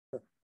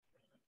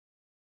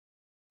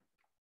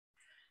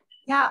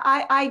Yeah,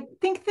 I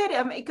think that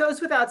it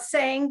goes without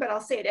saying, but I'll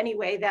say it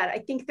anyway, that I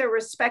think the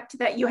respect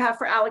that you have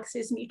for Alex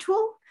is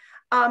mutual,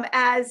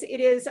 as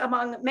it is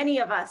among many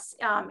of us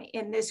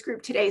in this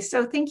group today.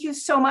 So thank you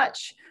so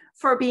much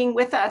for being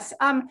with us.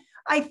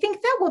 I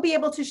think that we'll be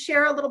able to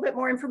share a little bit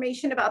more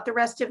information about the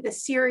rest of the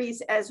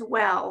series as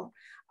well.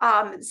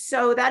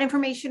 So that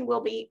information will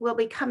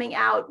be coming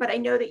out, but I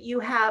know that you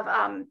have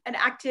an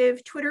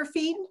active Twitter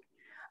feed.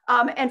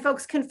 And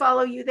folks can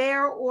follow you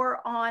there or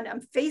on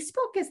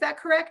Facebook, is that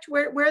correct?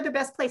 Where are the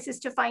best places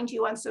to find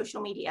you on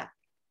social media?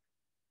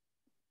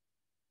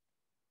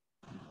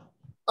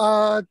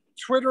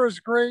 Twitter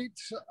is great.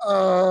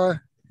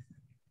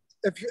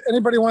 If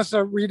anybody wants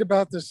to read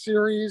about the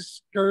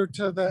series, go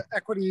to the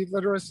Equity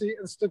Literacy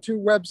Institute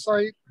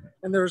website,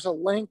 and there's a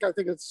link, I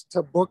think it's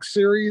to book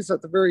series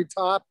at the very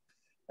top,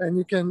 and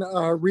you can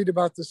read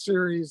about the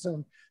series,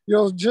 and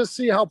you'll just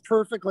see how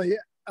perfectly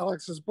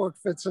Alex's book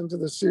fits into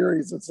the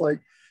series. It's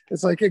like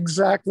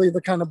exactly the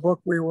kind of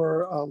book we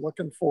were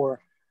looking for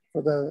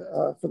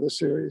the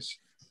series.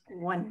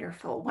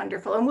 Wonderful,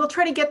 wonderful. And we'll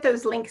try to get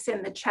those links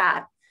in the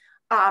chat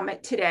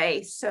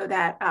today so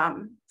that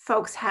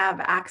folks have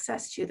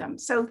access to them.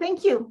 So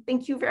thank you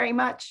very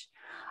much.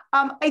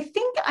 I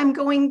think I'm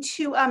going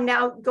to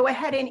now go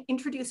ahead and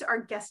introduce our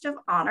guest of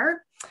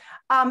honor.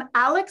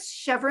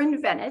 Alex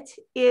Shevrin Venet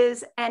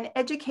is an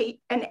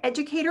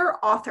educator,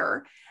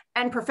 author,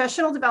 and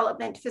professional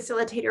development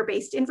facilitator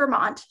based in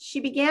Vermont.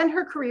 She began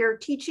her career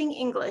teaching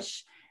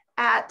English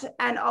at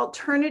an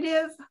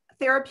alternative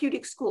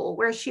therapeutic school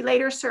where she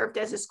later served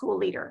as a school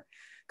leader.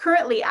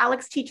 Currently,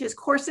 Alex teaches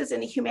courses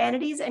in the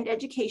humanities and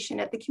education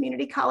at the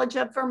Community College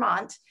of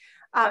Vermont,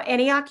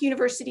 Antioch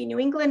University New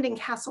England, and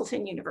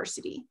Castleton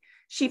University.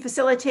 She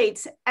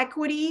facilitates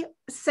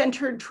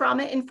equity-centered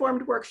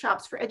trauma-informed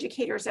workshops for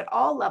educators at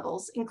all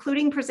levels,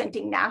 including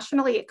presenting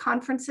nationally at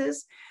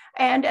conferences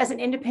and as an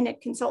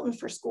independent consultant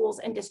for schools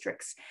and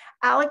districts.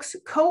 Alex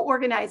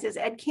co-organizes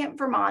EdCamp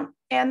Vermont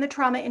and the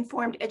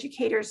Trauma-Informed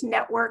Educators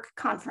Network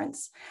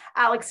Conference.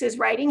 Alex's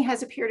writing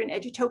has appeared in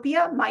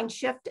Edutopia,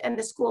 Mindshift, and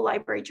the School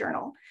Library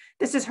Journal.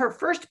 This is her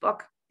first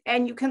book,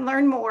 and you can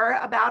learn more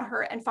about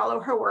her and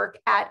follow her work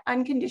at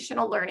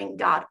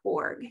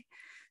unconditionallearning.org.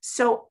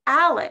 So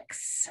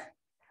Alex,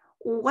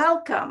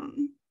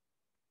 welcome.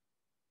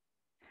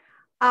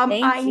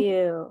 Thank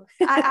you.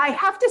 I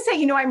have to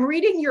say, I'm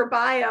reading your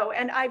bio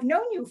and I've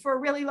known you for a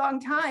really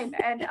long time.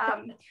 And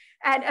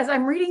as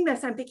I'm reading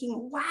this, I'm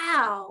thinking,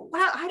 wow,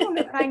 I don't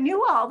know that I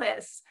knew all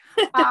this.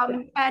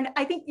 And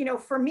I think,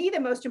 for me,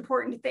 the most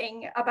important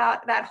thing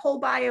about that whole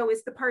bio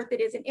is the part that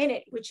isn't in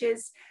it, which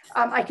is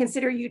I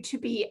consider you to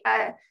be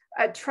a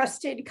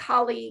trusted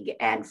colleague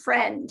and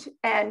friend,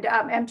 and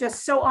I'm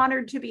just so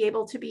honored to be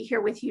able to be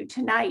here with you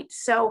tonight.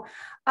 So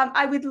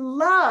I would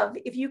love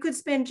if you could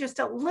spend just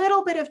a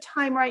little bit of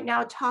time right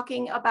now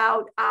talking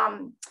about,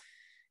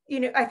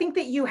 I think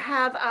that you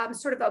have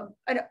sort of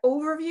an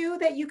overview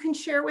that you can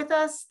share with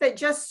us that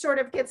just sort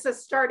of gets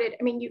us started.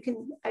 I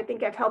mean, I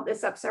think I've held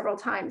this up several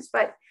times,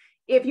 but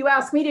if you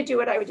asked me to do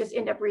it, I would just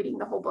end up reading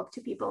the whole book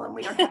to people, and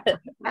we don't have to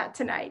do that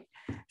tonight.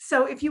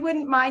 So if you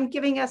wouldn't mind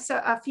giving us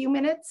a few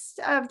minutes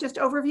of just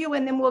overview,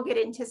 and then we'll get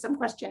into some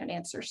question and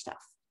answer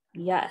stuff.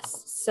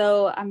 Yes,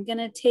 so I'm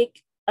gonna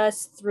take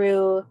us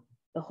through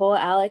the whole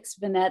Alex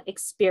Venet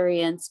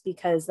experience,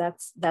 because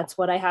that's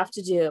what I have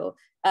to do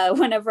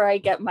whenever I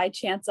get my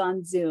chance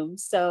on Zoom.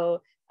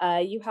 So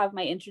you have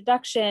my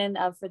introduction.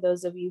 For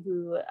those of you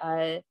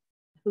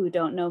who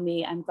don't know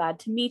me, I'm glad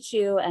to meet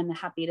you and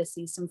happy to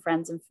see some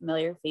friends and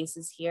familiar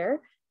faces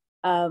here.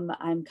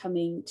 I'm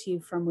coming to you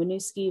from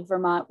Winooski,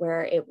 Vermont,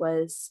 where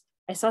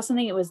I saw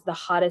something, it was the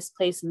hottest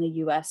place in the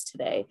US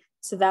today.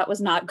 So that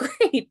was not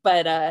great,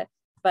 but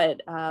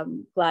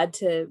glad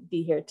to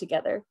be here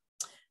together.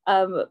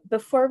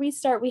 Before we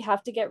start, we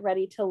have to get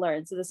ready to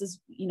learn. So this is,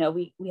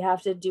 we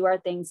have to do our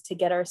things to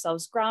get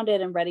ourselves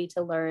grounded and ready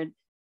to learn.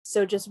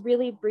 So just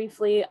really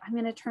briefly, I'm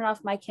going to turn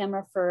off my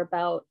camera for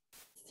about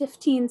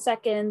 15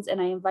 seconds,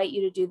 and I invite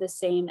you to do the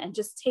same and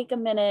just take a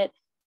minute,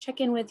 check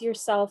in with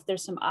yourself.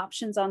 There's some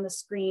options on the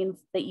screen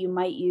that you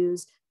might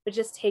use, but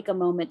just take a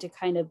moment to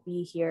kind of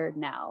be here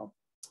now.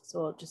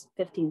 So just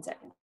 15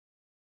 seconds.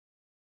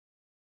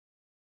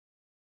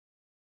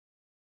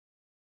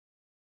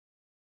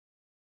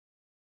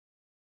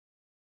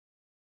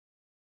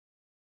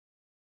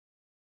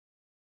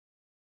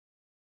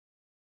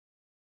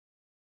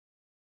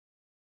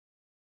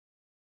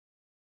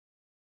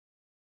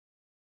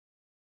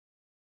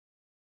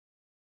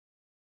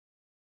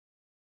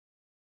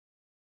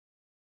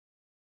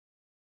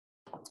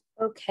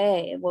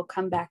 Okay, we'll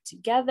come back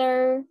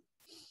together.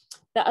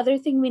 The other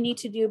thing we need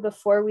to do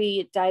before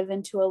we dive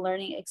into a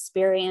learning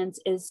experience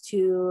is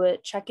to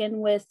check in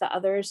with the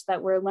others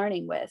that we're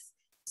learning with.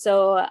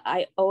 So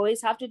I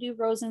always have to do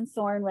rose and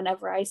thorn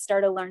whenever I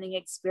start a learning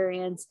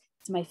experience.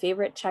 It's my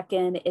favorite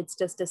check-in. It's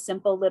just a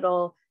simple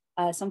little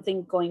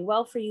something going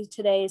well for you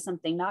today,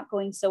 something not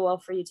going so well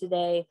for you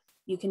today.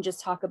 You can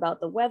just talk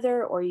about the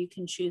weather, or you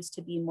can choose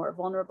to be more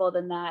vulnerable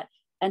than that.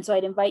 And so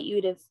I'd invite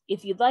you to,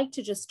 if you'd like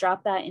to, just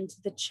drop that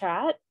into the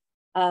chat.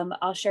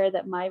 I'll share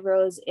that my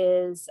rose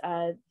is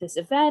this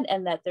event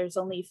and that there's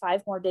only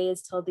 5 more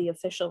days till the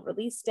official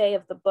release day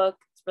of the book.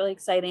 It's really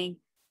exciting.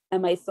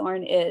 And my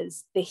thorn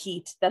is the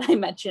heat that I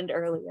mentioned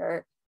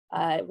earlier.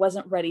 I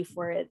wasn't ready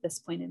for it at this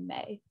point in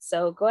May.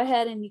 So go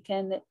ahead and you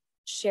can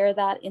share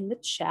that in the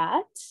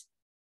chat.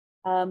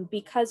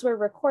 Because we're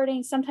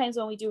recording, sometimes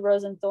when we do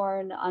Rose and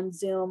Thorn on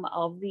Zoom,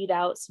 I'll read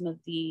out some of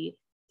the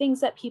things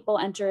that people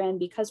enter in.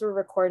 Because we're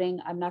recording,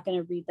 I'm not going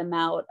to read them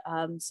out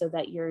so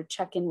that your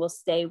check-in will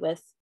stay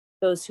with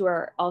those who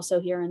are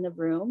also here in the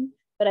room.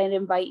 But I'd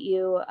invite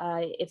you,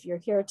 if you're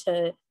here,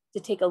 to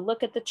take a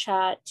look at the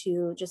chat,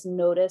 to just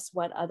notice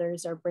what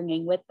others are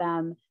bringing with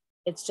them.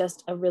 It's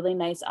just a really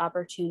nice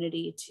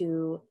opportunity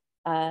to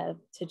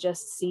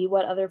just see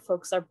what other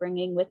folks are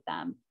bringing with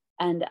them.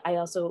 And I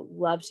also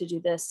love to do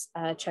this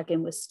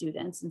check-in with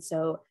students. And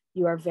so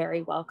you are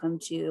very welcome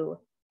to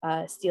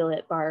steal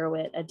it, borrow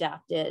it,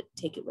 adapt it,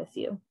 take it with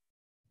you.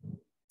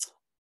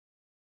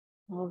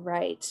 All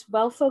right,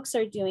 while folks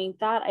are doing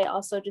that, I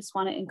also just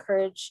want to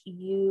encourage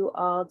you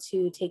all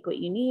to take what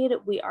you need.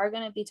 We are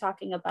going to be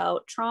talking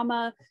about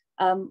trauma.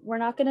 We're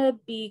not going to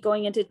be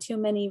going into too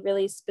many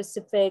really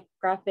specific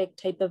graphic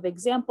type of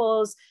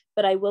examples,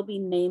 but I will be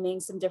naming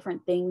some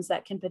different things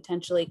that can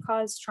potentially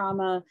cause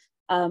trauma.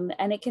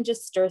 And it can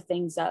just stir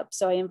things up.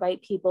 So I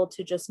invite people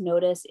to just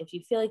notice if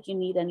you feel like you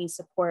need any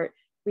support,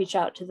 reach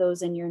out to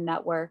those in your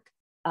network.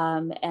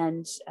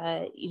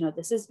 You know,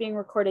 this is being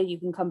recorded. You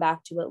can come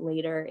back to it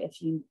later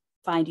if you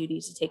find you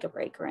need to take a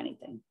break or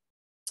anything.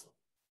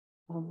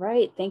 All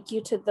right, thank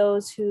you to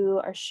those who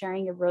are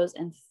sharing your rose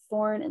and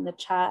thorn in the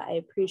chat. I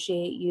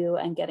appreciate you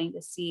and getting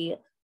to see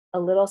a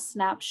little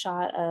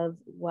snapshot of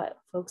what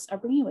folks are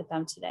bringing with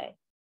them today.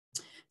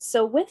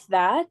 So with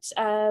that,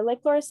 like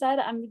Laura said,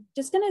 I'm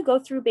just going to go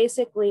through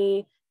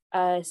basically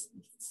a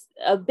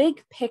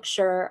big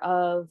picture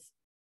of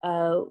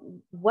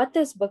what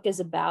this book is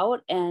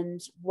about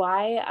and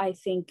why I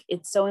think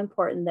it's so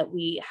important that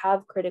we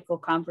have critical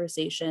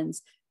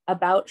conversations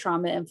about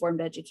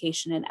trauma-informed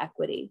education and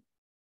equity.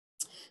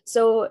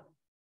 So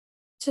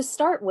to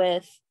start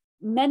with,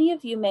 many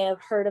of you may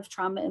have heard of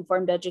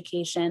trauma-informed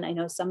education. I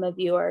know some of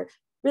you are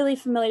really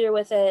familiar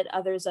with it.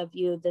 Others of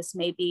you, this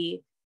may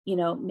be, you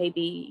know,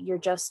 maybe you're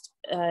just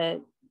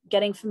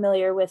getting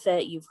familiar with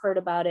it. You've heard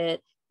about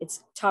it.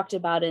 It's talked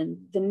about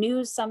in the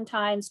news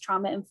sometimes,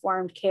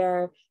 trauma-informed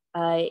care.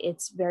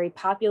 It's very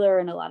popular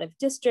in a lot of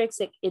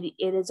districts.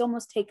 It has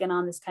almost taken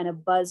on this kind of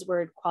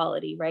buzzword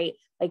quality, right?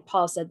 Like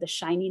Paul said, the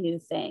shiny new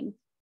thing.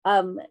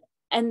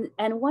 And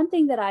one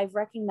thing that I've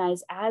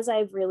recognized as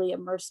I've really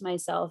immersed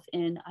myself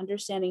in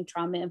understanding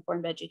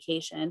trauma-informed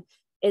education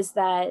is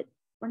that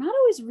we're not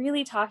always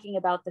really talking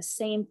about the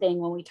same thing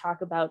when we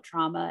talk about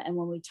trauma and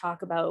when we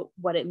talk about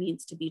what it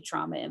means to be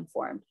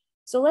trauma-informed.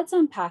 So let's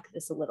unpack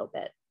this a little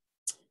bit.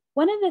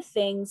 One of the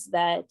things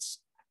that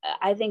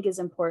I think is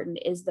important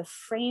is the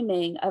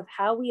framing of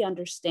how we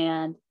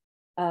understand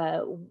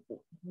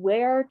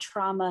where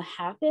trauma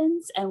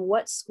happens and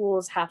what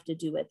schools have to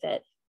do with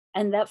it.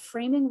 And that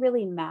framing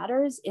really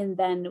matters in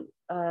then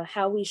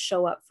how we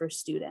show up for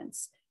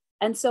students.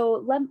 And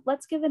so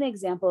let's give an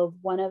example of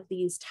one of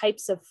these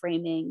types of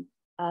framing.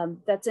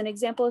 That's an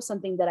example of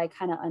something that I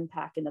kind of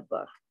unpack in the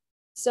book.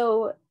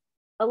 So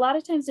a lot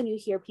of times when you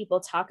hear people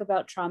talk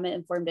about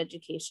trauma-informed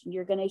education,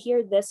 you're going to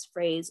hear this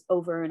phrase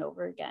over and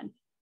over again,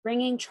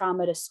 bringing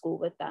trauma to school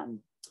with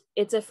them.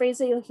 It's a phrase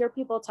that you'll hear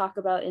people talk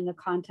about in the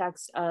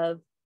context of,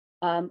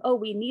 oh,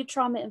 we need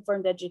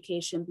trauma-informed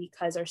education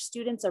because our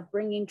students are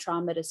bringing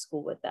trauma to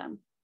school with them.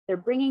 They're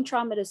bringing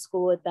trauma to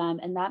school with them,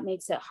 and that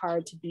makes it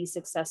hard to be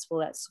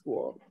successful at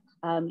school.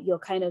 You'll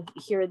kind of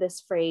hear this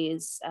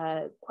phrase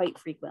quite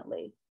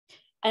frequently.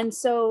 And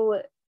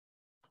so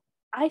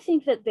I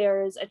think that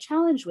there's a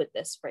challenge with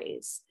this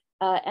phrase.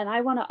 And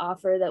I want to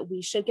offer that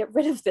we should get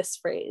rid of this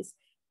phrase.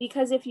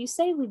 Because if you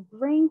say we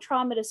bring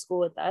trauma to school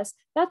with us,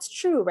 that's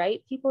true,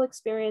 right? People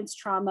experience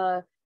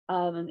trauma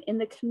in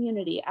the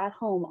community, at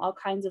home, all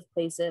kinds of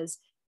places.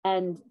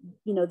 And,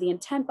 you know, the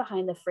intent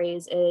behind the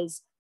phrase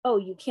is, oh,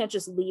 you can't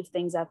just leave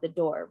things at the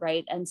door,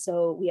 right? And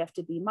so we have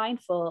to be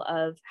mindful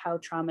of how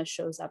trauma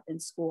shows up in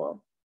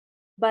school.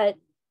 But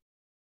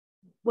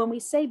when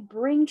we say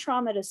bring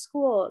trauma to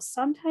school,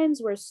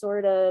 sometimes we're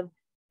sort of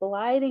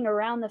gliding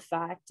around the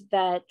fact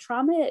that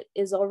trauma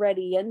is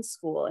already in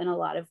school in a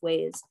lot of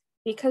ways,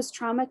 because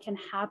trauma can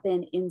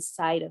happen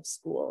inside of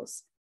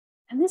schools.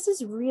 And this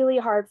is really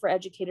hard for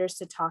educators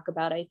to talk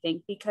about, I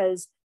think,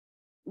 because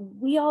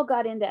we all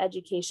got into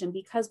education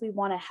because we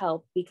want to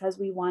help, because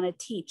we want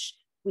to teach,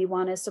 we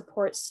want to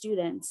support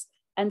students.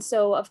 And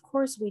so, of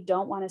course, we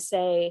don't want to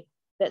say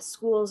that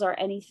schools are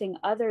anything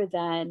other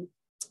than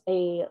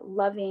a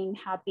loving,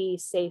 happy,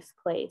 safe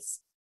place.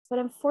 But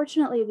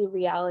unfortunately, the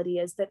reality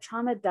is that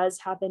trauma does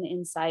happen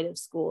inside of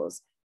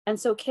schools. And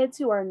so kids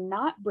who are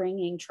not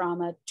bringing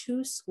trauma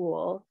to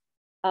school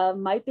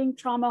might bring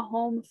trauma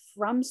home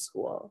from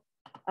school.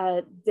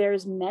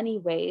 There's many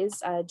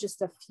ways,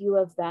 just a few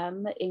of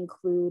them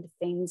include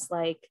things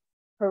like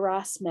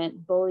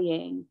harassment,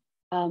 bullying,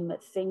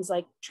 things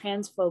like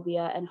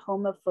transphobia and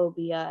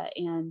homophobia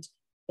and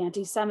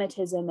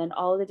anti-Semitism and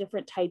all the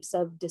different types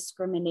of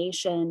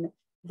discrimination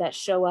that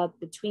show up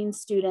between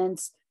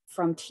students,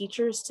 from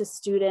teachers to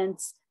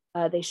students.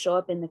 They show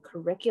up in the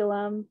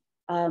curriculum,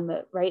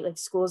 right? Like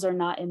schools are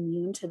not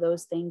immune to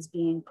those things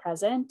being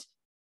present.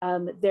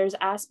 There's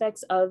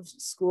aspects of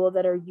school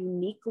that are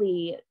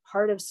uniquely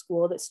part of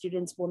school that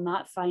students will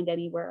not find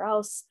anywhere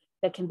else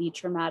that can be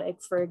traumatic.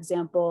 For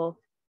example,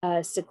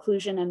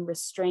 seclusion and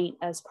restraint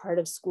as part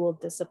of school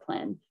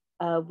discipline,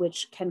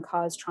 which can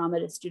cause trauma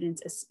to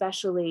students,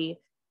 especially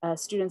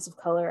students of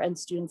color and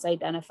students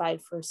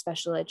identified for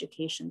special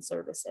education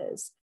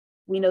services.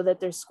 We know that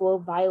there's school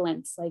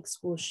violence, like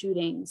school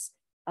shootings.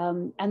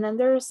 And then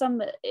there are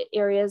some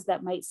areas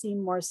that might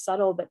seem more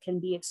subtle, but can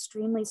be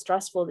extremely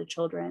stressful to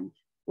children,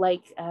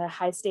 like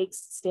high stakes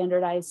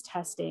standardized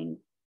testing,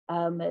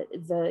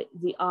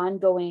 the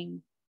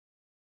ongoing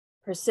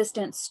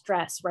persistent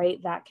stress,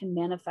 right? That can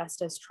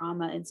manifest as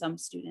trauma in some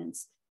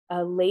students,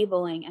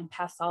 labeling and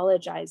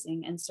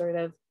pathologizing and sort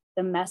of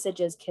the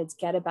messages kids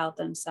get about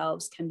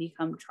themselves can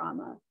become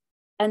trauma.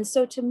 And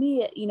so to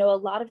me, you know, a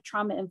lot of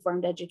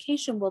trauma-informed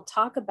education will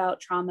talk about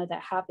trauma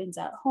that happens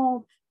at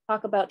home,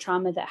 talk about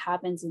trauma that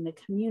happens in the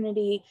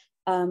community,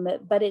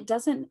 but it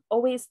doesn't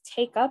always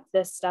take up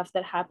this stuff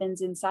that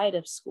happens inside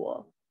of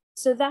school.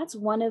 So that's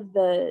one of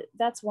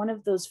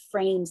those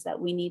frames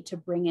that we need to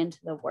bring into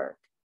the work.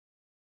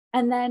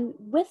 And then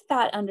with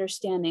that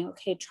understanding,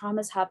 okay,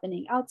 trauma is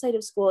happening outside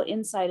of school,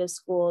 inside of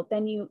school,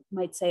 then you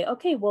might say,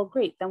 okay, well,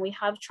 great, then we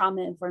have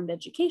trauma-informed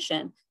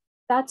education.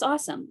 That's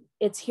awesome.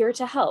 It's here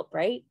to help,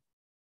 right?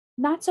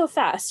 Not so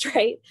fast,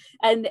 right?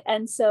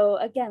 And so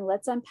again,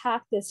 let's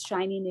unpack this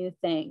shiny new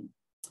thing.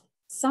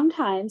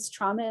 Sometimes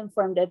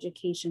trauma-informed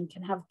education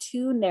can have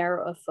too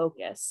narrow a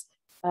focus.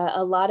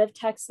 A lot of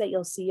texts that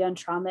you'll see on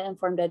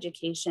trauma-informed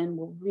education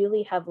will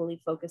really heavily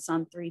focus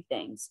on three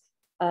things.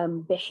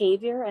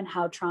 Behavior and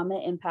how trauma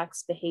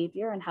impacts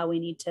behavior and how we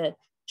need to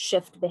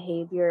shift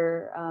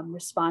behavior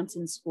response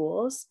in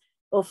schools.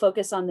 We'll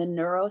focus on the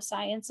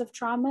neuroscience of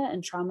trauma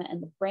and trauma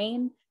in the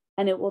brain.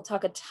 And it will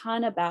talk a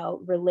ton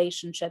about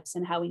relationships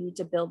and how we need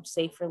to build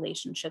safe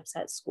relationships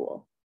at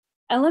school.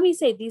 And let me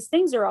say, these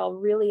things are all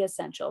really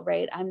essential,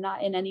 right? I'm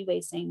not in any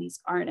way saying these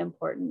aren't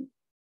important.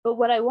 But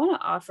what I want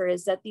to offer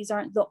is that these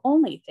aren't the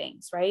only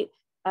things, right?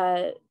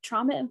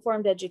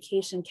 Trauma-informed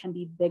education can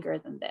be bigger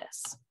than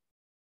this.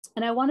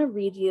 And I want to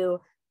read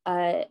you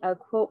a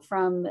quote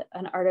from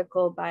an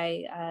article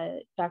by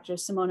Dr.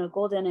 Simona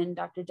Golden and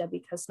Dr.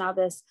 Debbie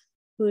Kasnabis,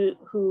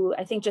 who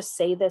I think just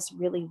say this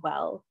really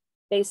well.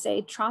 They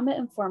say,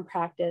 trauma-informed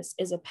practice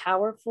is a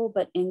powerful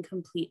but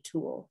incomplete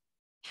tool.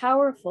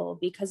 Powerful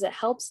because it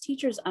helps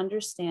teachers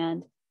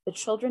understand the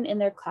children in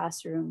their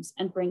classrooms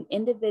and bring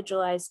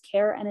individualized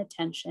care and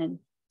attention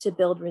to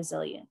build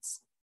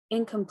resilience.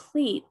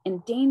 Incomplete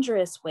in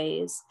dangerous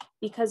ways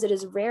because it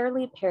is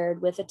rarely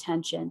paired with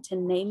attention to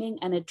naming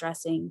and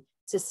addressing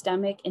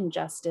systemic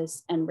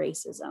injustice and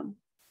racism.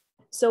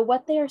 So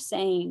what they are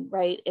saying,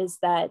 right, is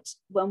that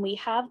when we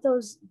have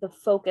the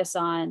focus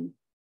on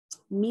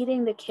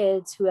meeting the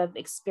kids who have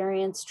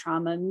experienced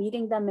trauma,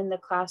 meeting them in the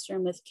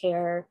classroom with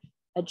care,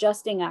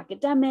 adjusting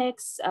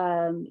academics,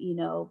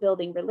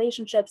 building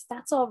relationships,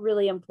 that's all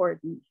really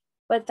important.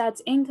 But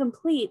that's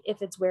incomplete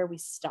if it's where we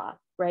stop,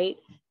 right?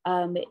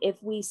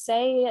 If we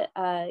say,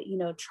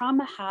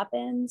 trauma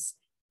happens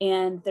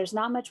and there's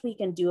not much we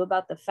can do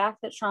about the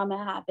fact that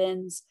trauma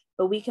happens,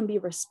 but we can be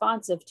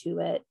responsive to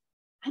it,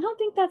 I don't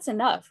think that's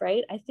enough,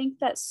 right? I think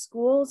that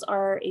schools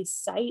are a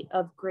site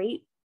of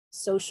great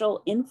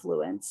social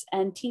influence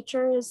and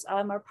teachers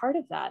are part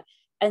of that.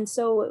 And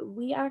so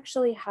we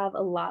actually have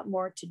a lot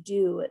more to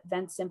do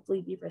than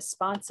simply be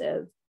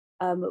responsive.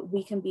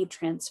 We can be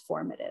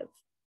transformative.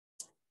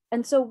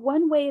 And so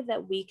one way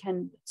that we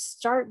can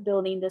start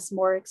building this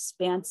more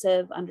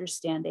expansive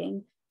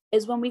understanding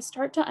is when we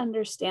start to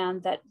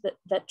understand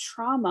that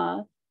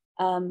trauma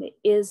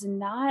is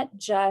not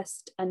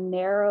just a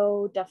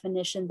narrow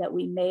definition that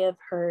we may have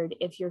heard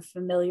if you're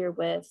familiar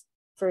with,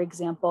 for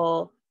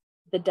example,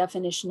 the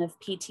definition of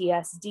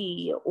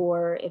PTSD,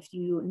 or if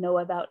you know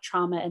about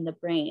trauma in the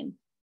brain.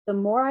 The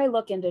more I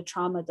look into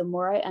trauma, the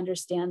more I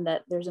understand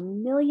that there's a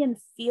million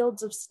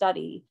fields of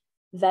study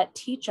that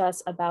teach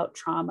us about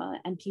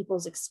trauma and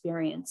people's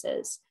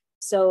experiences.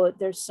 So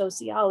there's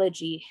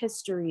sociology,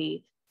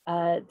 history,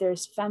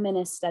 there's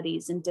feminist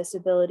studies and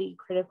disability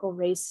critical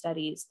race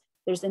studies.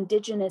 There's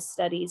indigenous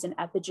studies and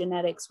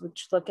epigenetics,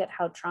 which look at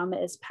how trauma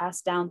is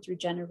passed down through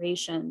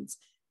generations.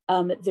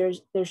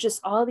 There's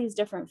just all these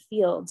different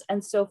fields.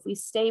 And so if we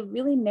stay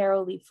really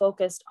narrowly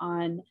focused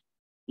on,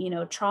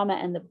 trauma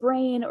and the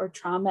brain or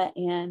trauma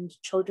and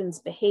children's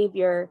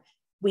behavior,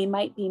 we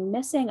might be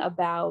missing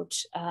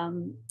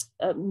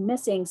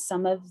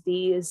some of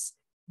these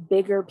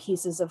bigger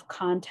pieces of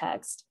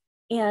context.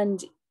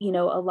 And,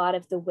 a lot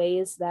of the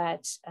ways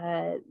that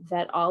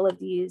all of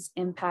these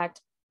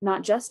impact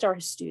not just our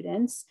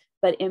students,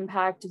 but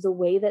impact the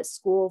way that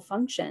school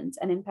functions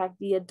and impact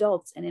the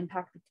adults and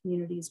impact the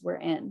communities we're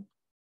in.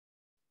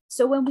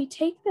 So when we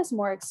take this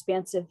more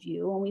expansive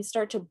view, when we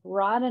start to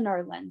broaden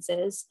our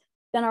lenses,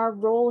 then our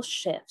role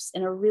shifts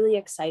in a really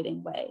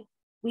exciting way.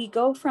 We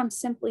go from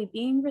simply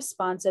being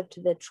responsive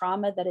to the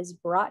trauma that is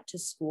brought to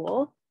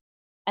school,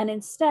 and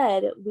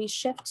instead we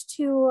shift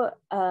to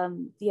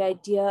the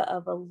idea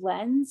of a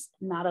lens,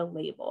 not a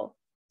label.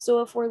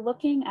 So if we're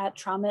looking at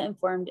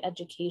trauma-informed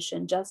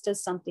education just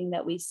as something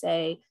that we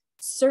say,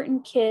 certain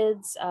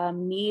kids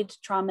need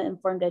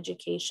trauma-informed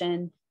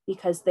education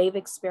because they've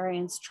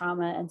experienced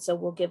trauma, and so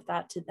we'll give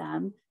that to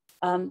them.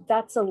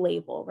 That's a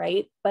label,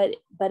 right? But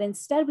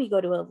instead we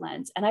go to a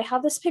lens. And I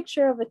have this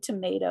picture of a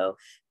tomato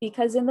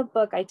because in the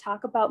book I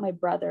talk about my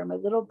brother, my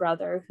little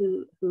brother,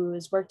 who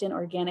has worked in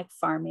organic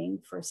farming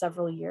for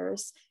several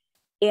years.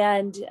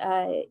 And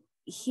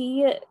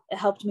he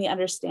helped me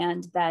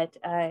understand that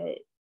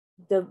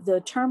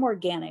the term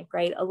organic,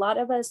 right? A lot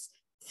of us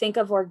think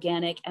of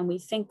organic and we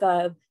think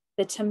of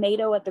the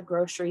tomato at the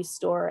grocery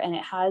store and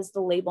it has the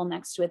label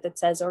next to it that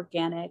says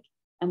organic.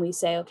 And we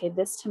say, okay,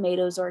 this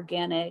tomato is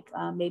organic.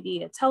 Maybe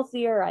it's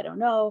healthier, I don't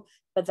know,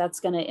 but that's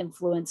going to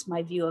influence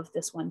my view of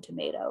this one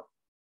tomato.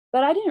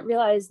 But I didn't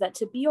realize that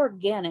to be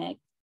organic,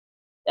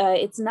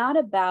 it's not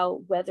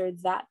about whether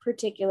that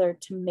particular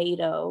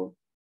tomato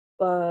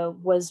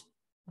was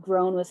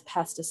grown with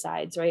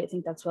pesticides, right? I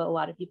think that's what a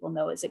lot of people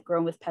know, is it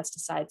grown with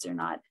pesticides or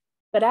not?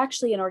 But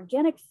actually an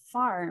organic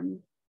farm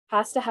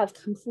has to have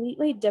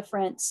completely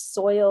different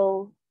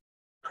soil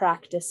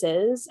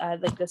practices.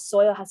 Like the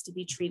soil has to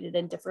be treated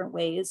in different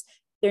ways.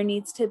 There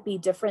needs to be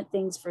different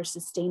things for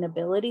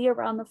sustainability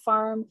around the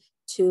farm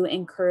to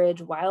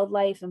encourage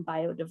wildlife and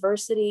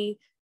biodiversity.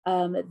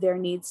 There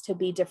needs to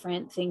be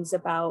different things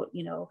about,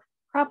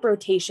 crop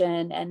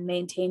rotation and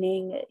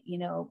maintaining,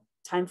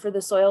 time for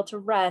the soil to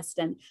rest.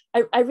 And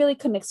I really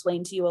couldn't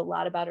explain to you a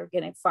lot about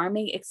organic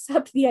farming,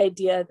 except the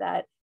idea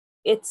that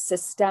it's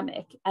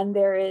systemic and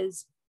there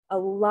is a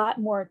lot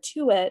more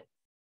to it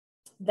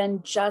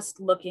than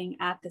just looking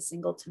at the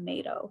single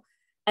tomato.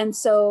 And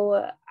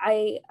so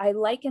I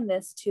liken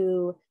this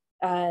to,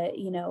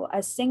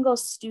 a single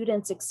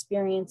student's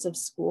experience of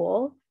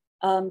school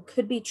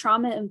could be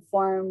trauma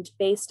informed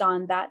based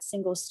on that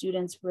single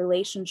student's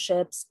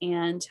relationships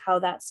and how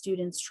that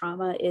student's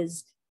trauma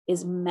is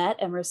met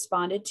and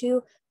responded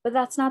to, but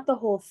that's not the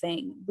whole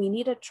thing. We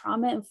need a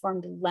trauma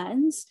informed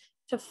lens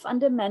to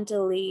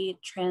fundamentally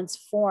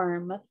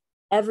transform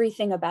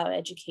everything about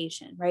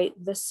education, right?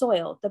 The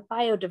soil, the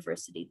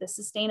biodiversity, the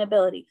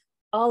sustainability,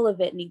 all of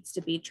it needs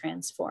to be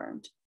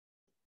transformed.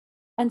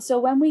 And so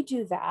when we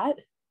do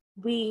that,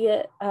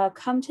 we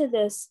come to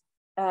this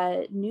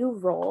new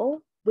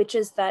role, which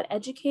is that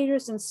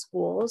educators in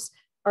schools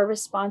are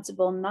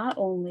responsible not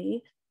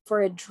only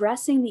for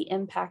addressing the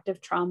impact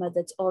of trauma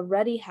that's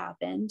already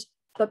happened,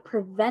 but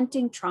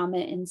preventing trauma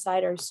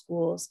inside our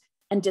schools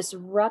and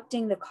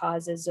disrupting the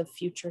causes of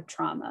future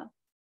trauma,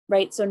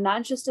 right? So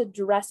not just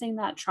addressing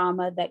that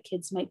trauma that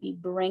kids might be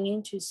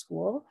bringing to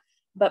school,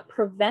 but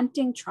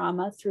preventing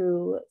trauma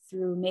through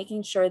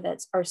making sure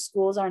that our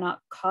schools are not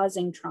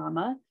causing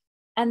trauma.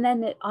 And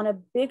then on a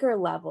bigger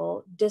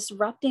level,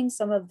 disrupting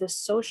some of the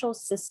social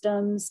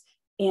systems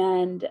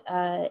and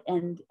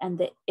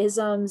the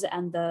isms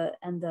and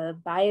the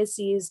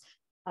biases,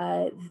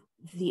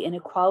 the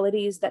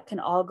inequalities that can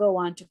all go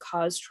on to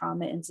cause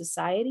trauma in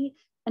society,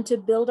 and to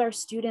build our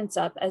students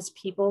up as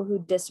people who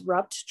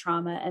disrupt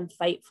trauma and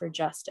fight for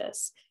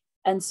justice.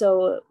 And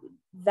so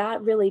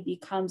that really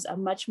becomes a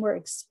much more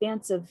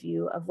expansive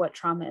view of what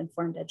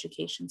trauma-informed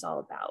education is all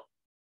about.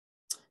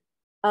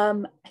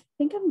 I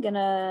think I'm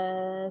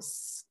gonna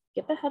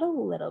skip ahead a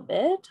little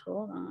bit.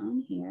 Hold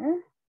on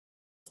here.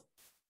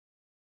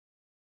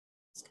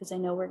 Because I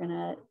know we're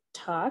gonna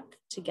talk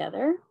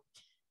together.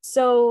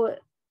 So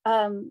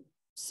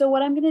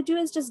what I'm gonna do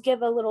is just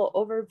give a little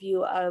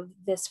overview of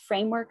this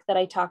framework that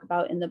I talk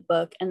about in the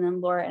book, and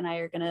then Laura and I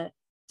are gonna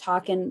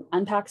talk and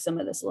unpack some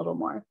of this a little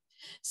more.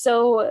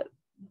 So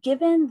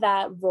given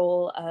that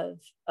role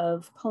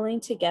of pulling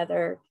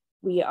together,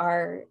 we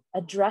are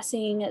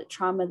addressing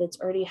trauma that's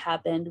already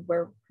happened,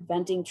 we're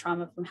preventing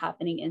trauma from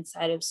happening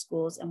inside of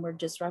schools, and we're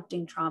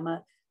disrupting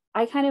trauma.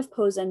 I kind of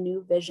pose a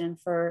new vision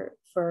for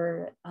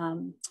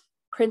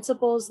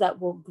principles that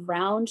will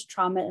ground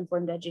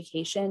trauma-informed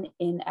education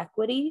in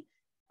equity,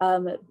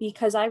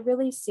 because I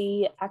really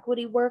see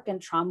equity work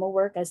and trauma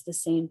work as the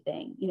same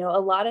thing. You know, a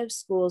lot of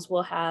schools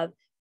will have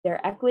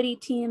their equity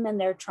team and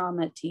their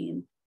trauma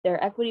team,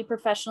 their equity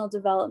professional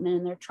development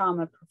and their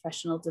trauma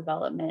professional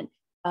development,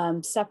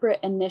 separate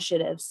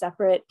initiatives,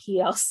 separate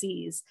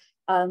PLCs.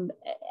 And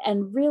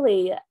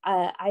really,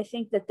 I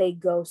think that they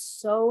go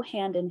so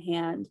hand in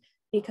hand,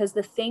 because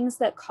the things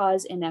that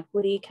cause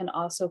inequity can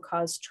also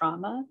cause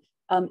trauma.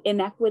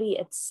 Inequity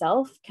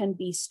itself can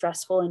be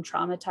stressful and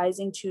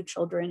traumatizing to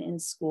children in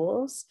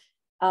schools.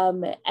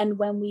 And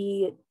when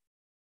we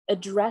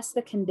address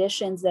the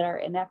conditions that are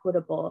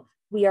inequitable,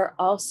 we are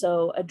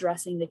also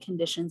addressing the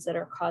conditions that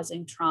are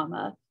causing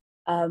trauma,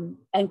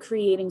 and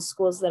creating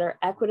schools that are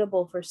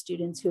equitable for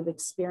students who have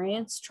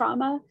experienced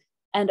trauma,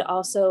 and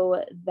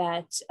also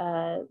that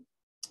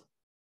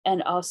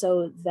and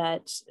also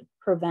that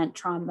prevent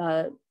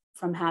trauma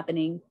from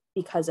happening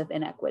because of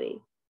inequity.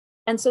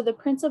 And so the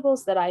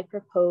principles that I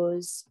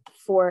propose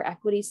for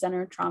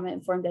equity-centered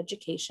trauma-informed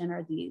education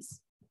are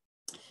these: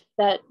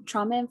 that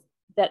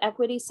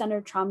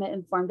equity-centered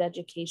trauma-informed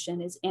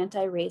education is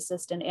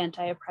anti-racist and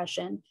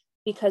anti-oppression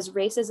because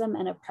racism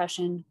and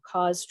oppression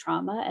cause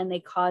trauma and they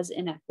cause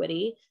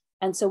inequity.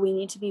 And so we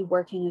need to be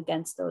working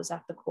against those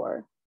at the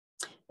core.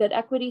 That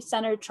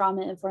equity-centered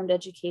trauma-informed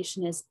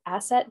education is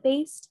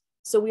asset-based.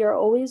 So we are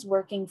always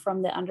working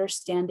from the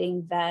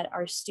understanding that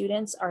our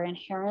students are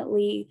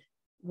inherently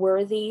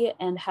worthy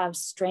and have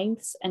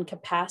strengths and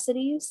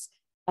capacities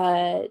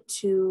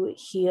to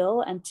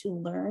heal and to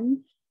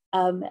learn.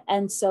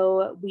 And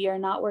so we are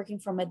not working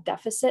from a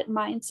deficit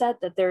mindset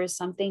that there is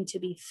something to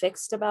be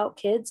fixed about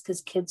kids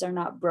because kids are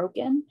not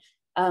broken.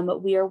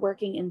 We are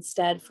working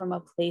instead from a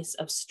place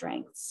of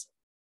strengths.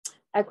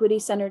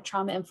 Equity-centered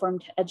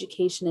trauma-informed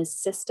education is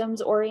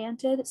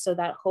systems-oriented. So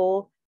that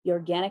whole, the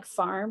organic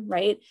farm,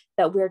 right?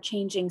 That we're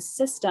changing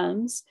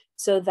systems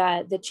so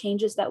that the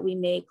changes that we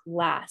make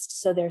last,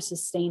 so they're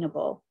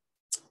sustainable.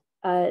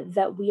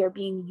 That we are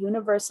being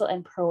universal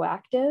and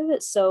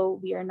proactive. So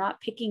we are not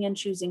picking and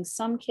choosing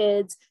some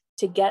kids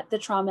to get the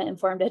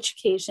trauma-informed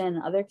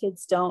education, other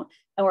kids don't.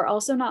 And we're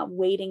also not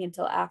waiting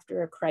until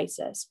after a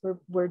crisis.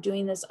 We're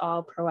doing this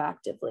all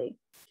proactively.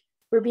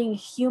 We're being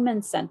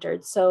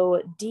human-centered.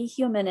 So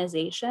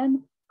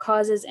dehumanization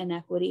causes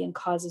inequity and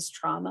causes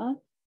trauma,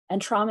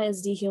 and trauma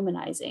is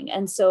dehumanizing.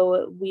 And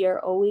so we are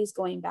always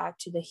going back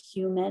to the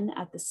human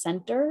at the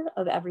center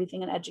of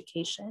everything in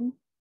education.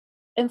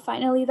 And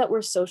finally, that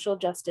we're social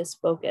justice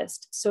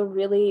focused. So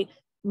really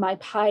my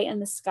pie in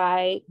the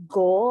sky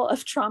goal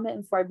of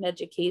trauma-informed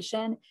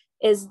education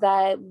is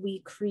that we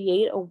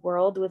create a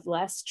world with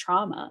less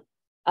trauma.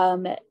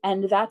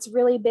 And that's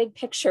really big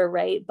picture,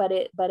 right? But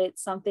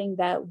it's something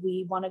that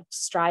we want to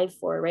strive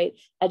for, right?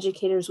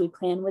 Educators, we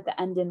plan with the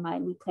end in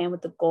mind, we plan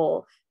with the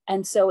goal.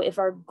 And so if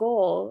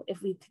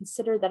we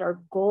consider that our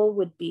goal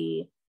would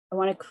be, I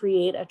want to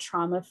create a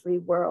trauma-free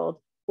world,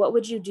 what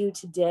would you do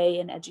today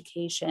in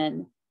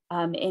education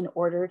in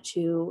order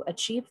to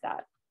achieve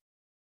that?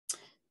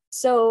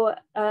 So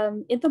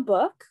in the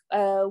book,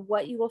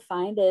 what you will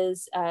find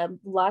is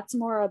lots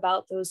more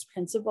about those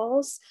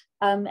principles.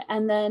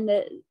 And then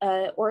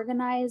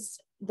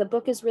the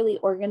book is really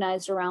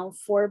organized around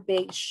 4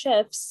 big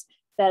shifts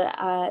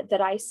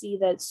that I see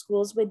that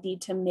schools would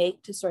need to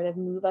make to sort of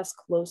move us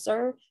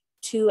closer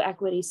to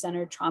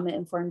equity-centered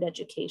trauma-informed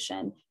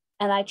education.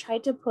 And I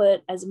tried to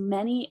put as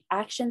many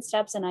action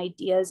steps and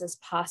ideas as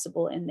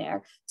possible in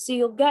there. So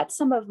you'll get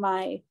some of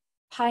my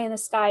pie in the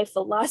sky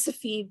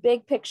philosophy,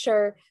 big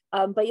picture,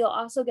 but you'll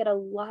also get a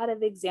lot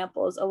of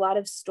examples, a lot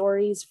of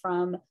stories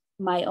from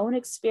my own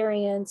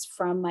experience,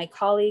 from my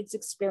colleagues'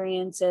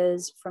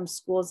 experiences, from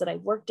schools that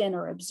I've worked in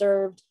or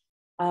observed.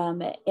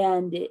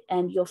 And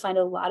you'll find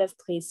a lot of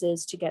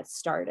places to get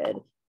started.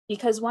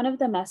 Because one of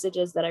the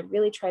messages that I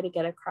really try to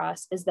get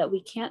across is that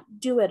we can't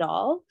do it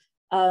all,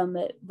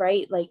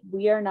 right? Like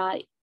we are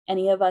not,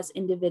 any of us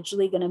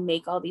individually, going to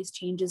make all these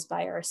changes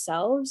by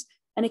ourselves.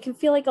 And it can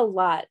feel like a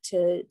lot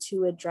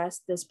to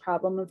address this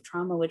problem of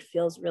trauma, which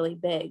feels really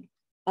big.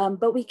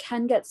 But we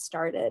can get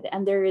started,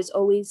 and there is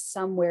always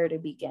somewhere to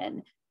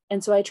begin.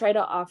 And so I try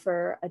to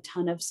offer a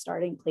ton of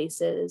starting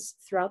places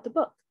throughout the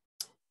book.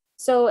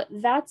 So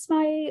that's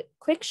my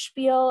quick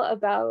spiel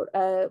about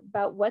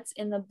what's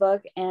in the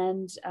book.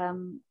 And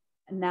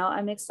now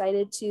I'm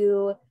excited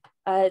to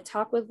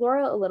talk with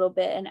Laura a little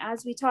bit. And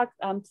as we talk,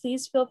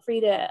 please feel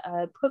free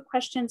to put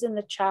questions in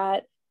the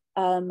chat,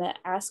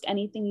 ask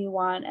anything you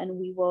want, and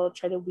we will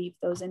try to weave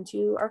those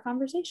into our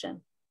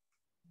conversation.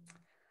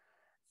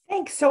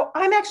 Thanks. So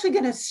I'm actually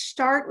going to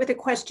start with a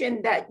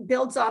question that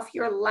builds off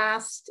your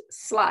last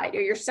slide,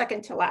 or your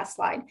second to last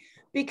slide,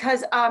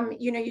 because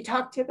you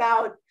talked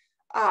about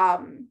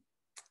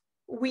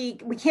we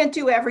can't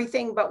do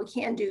everything, but we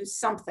can do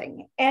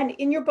something. And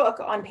in your book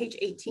on page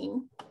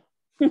 18,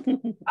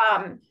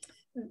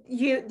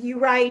 you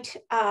write,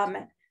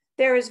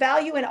 there is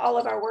value in all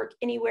of our work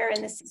anywhere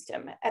in the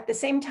system. At the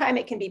same time,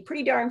 it can be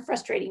pretty darn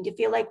frustrating to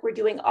feel like we're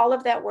doing all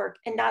of that work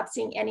and not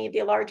seeing any of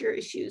the larger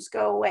issues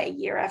go away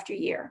year after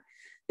year.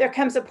 There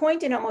comes a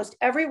point in almost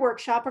every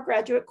workshop or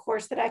graduate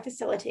course that I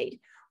facilitate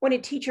when a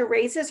teacher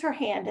raises her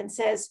hand and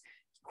says,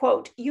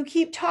 quote, "You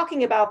keep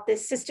talking about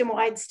this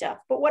system-wide stuff,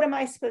 but what am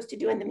I supposed to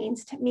do in the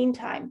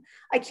meantime?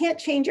 I can't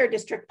change our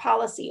district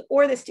policy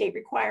or the state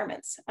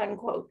requirements,"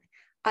 unquote.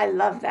 I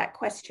love that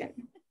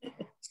question.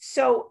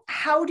 So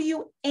how do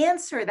you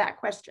answer that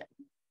question?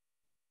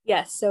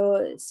 Yes,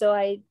 so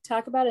I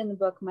talk about in the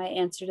book, my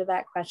answer to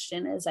that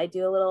question is I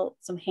do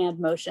some hand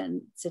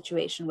motion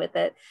situation with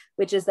it,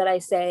 which is that I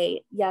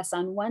say, yes,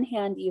 on one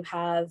hand, you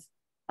have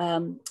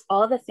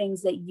all the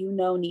things that you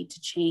know need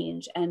to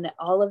change and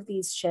all of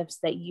these shifts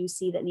that you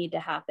see that need to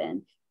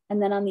happen.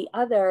 And then on the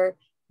other,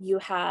 you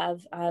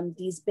have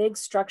these big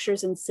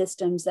structures and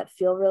systems that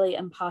feel really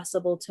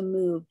impossible to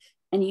move.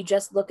 And you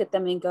just look at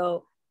them and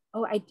go,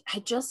 oh, I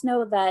just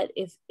know that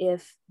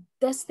if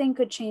this thing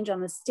could change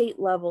on the state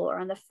level or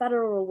on the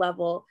federal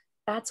level,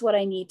 that's what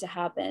I need to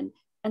happen.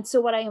 And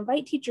so what I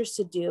invite teachers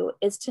to do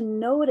is to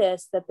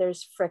notice that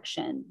there's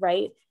friction,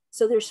 right?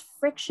 So there's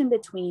friction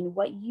between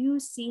what you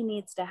see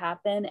needs to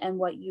happen and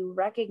what you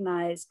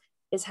recognize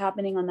is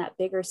happening on that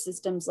bigger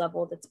systems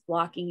level that's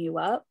blocking you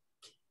up.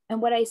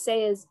 And what I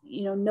say is,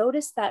 you know,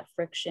 notice that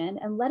friction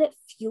and let it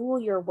fuel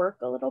your work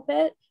a little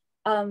bit.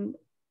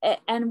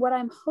 And what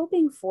I'm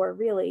hoping for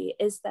really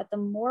is that the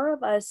more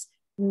of us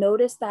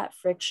notice that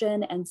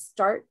friction and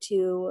start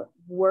to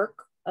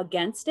work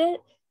against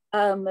it,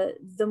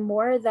 the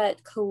more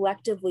that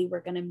collectively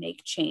we're going to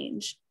make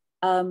change.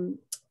 And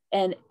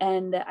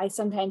I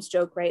sometimes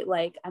joke, right?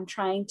 Like I'm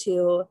trying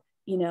to,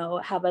 you know,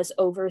 have us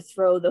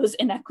overthrow those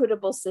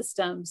inequitable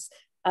systems.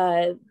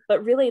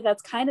 But really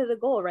that's kind of the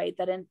goal, right?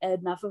 That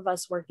enough of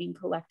us working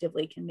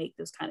collectively can make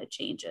those kind of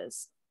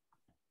changes.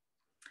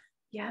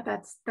 Yeah,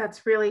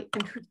 that's really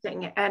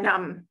interesting.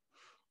 And,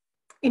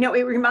 you know,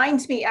 it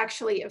reminds me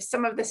actually of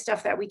some of the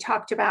stuff that we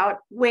talked about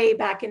way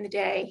back in the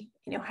day,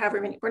 you know, however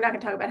many, we're not gonna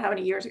talk about how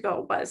many years ago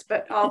it was,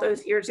 but all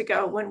those years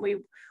ago when we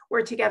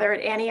were together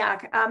at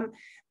Antioch.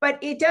 But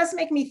it does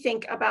make me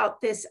think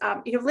about this,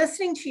 you know,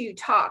 listening to you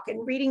talk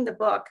and reading the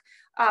book,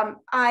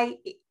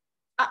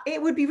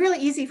 it would be really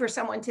easy for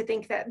someone to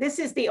think that this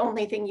is the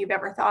only thing you've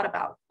ever thought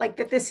about, like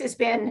that this has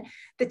been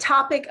the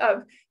topic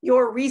of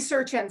your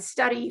research and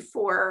study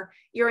for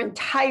your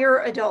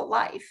entire adult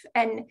life.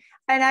 And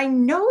I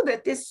know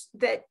that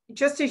that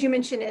just as you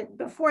mentioned it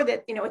before,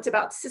 that, you know, it's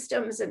about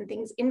systems and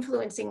things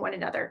influencing one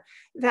another,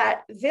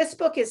 that this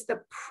book is the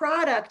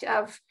product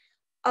of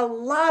a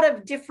lot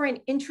of different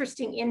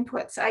interesting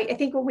inputs. I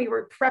think when we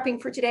were prepping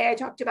for today, I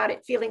talked about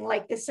it feeling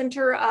like the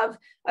center of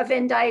a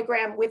Venn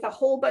diagram with a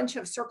whole bunch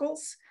of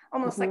circles,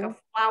 almost like a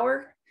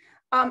flower.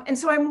 And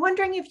so I'm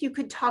wondering if you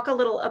could talk a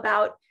little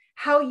about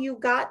how you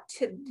got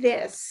to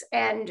this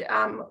and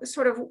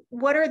sort of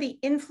what are the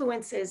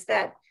influences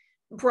that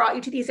brought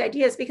you to these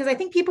ideas? Because I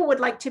think people would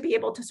like to be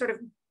able to sort of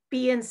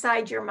be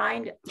inside your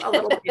mind a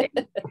little bit.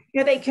 You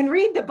know, they can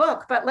read the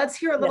book, but let's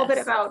hear a little bit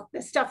about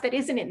the stuff that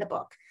isn't in the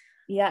book.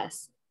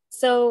 Yes.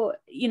 So,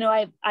 you know,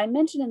 I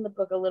mentioned in the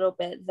book a little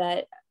bit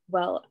that,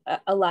 well,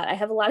 a lot. I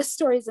have a lot of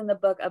stories in the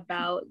book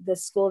about the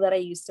school that I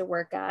used to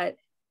work at,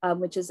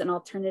 which is an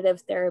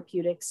alternative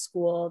therapeutic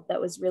school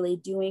that was really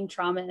doing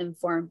trauma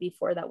informed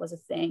before that was a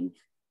thing.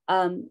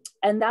 And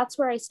that's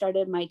where I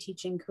started my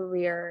teaching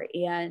career.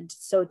 And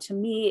so to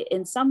me,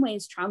 in some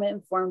ways, trauma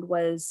informed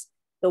was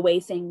the way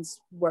things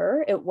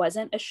were. It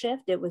wasn't a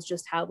shift. It was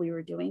just how we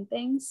were doing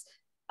things.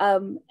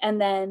 And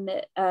then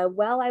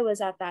while I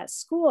was at that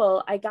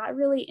school, I got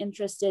really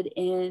interested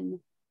in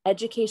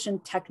education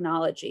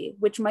technology,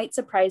 which might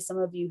surprise some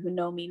of you who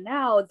know me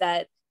now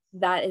that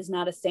that is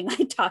not a thing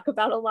I talk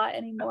about a lot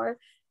anymore.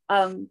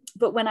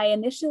 But when I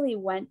initially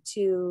went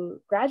to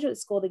graduate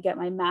school to get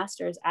my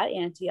master's at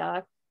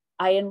Antioch,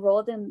 I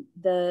enrolled in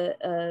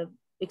the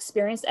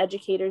Experienced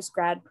Educators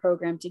grad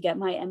program to get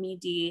my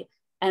MED,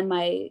 and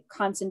my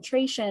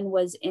concentration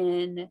was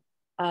in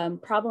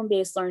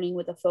problem-based learning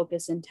with a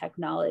focus in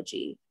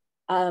technology.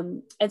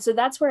 And so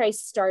that's where I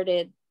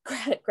started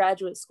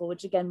graduate school,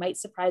 which again might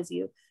surprise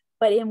you.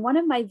 But in one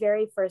of my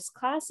very first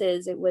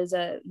classes, it was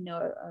a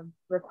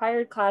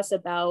required class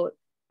about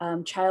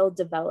child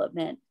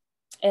development.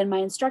 And my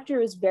instructor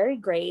was very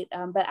great.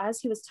 But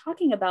as he was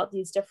talking about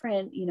these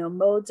different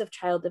modes of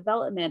child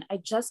development, I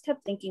just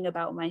kept thinking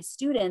about my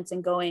students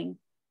and going,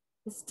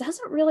 this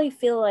doesn't really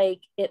feel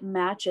like it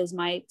matches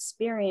my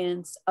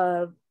experience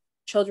of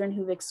children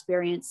who've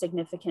experienced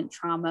significant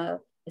trauma,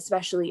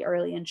 especially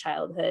early in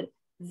childhood.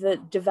 The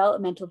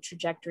developmental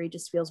trajectory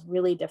just feels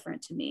really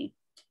different to me.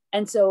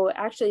 And so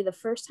actually the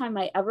first time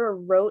I ever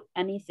wrote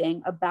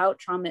anything about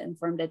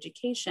trauma-informed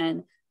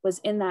education was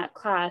in that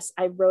class.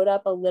 I wrote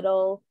up a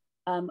little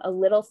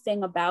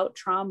thing about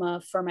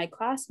trauma for my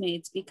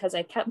classmates because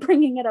I kept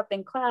bringing it up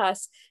in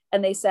class,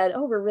 and they said,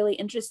 oh, we're really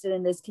interested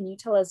in this. Can you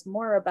tell us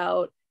more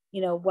about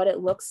what it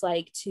looks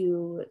like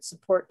to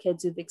support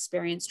kids who've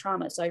experienced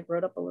trauma? So I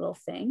wrote up a little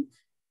thing.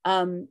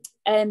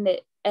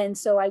 And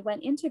so I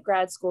went into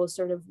grad school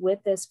sort of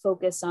with this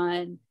focus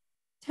on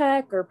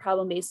tech or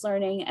problem-based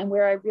learning. And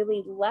where I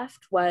really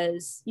left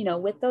was,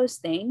 with those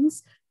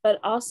things, but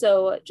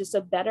also just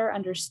a better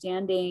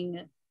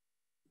understanding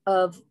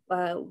of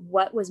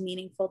what was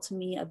meaningful to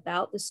me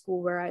about the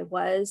school where I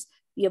was,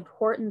 the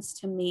importance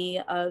to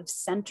me of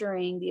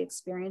centering the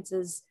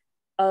experiences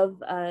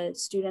of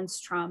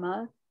students'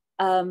 trauma.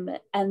 And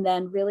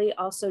then really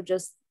also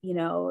just,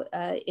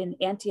 in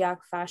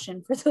Antioch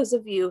fashion, for those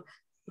of you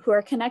who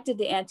are connected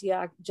to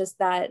Antioch, just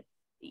that,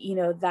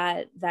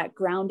 that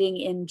grounding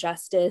in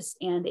justice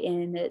and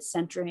in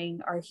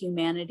centering our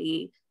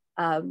humanity.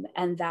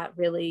 And that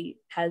really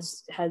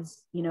has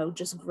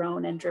just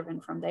grown and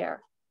driven from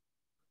there.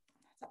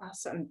 That's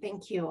awesome.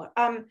 Thank you.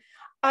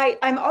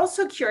 I'm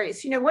also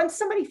curious, once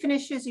somebody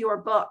finishes your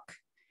book,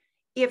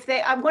 if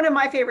they, one of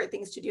my favorite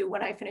things to do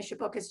when I finish a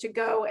book is to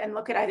go and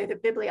look at either the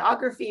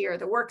bibliography or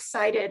the works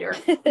cited, or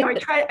I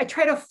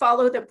try to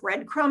follow the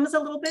breadcrumbs a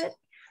little bit.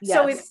 Yes.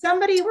 So if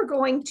somebody were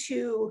going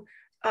to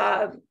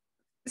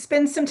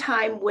spend some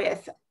time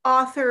with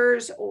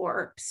authors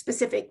or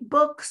specific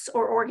books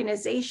or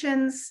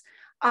organizations,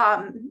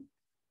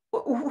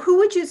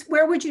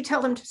 where would you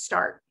tell them to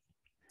start?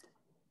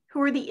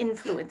 Who are the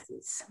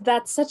influences?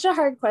 That's such a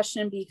hard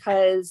question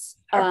because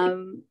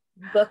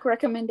book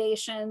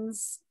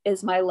recommendations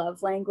is my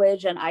love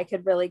language, and I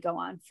could really go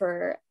on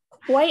for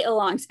quite a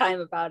long time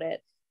about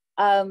it.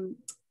 Oh,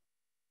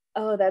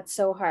 that's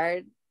so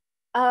hard.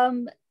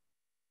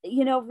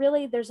 You know,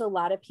 really, there's a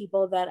lot of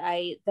people that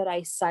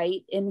I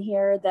cite in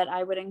here that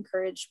I would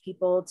encourage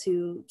people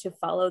to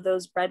follow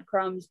those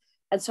breadcrumbs.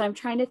 And so I'm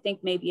trying to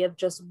think maybe of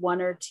just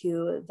one or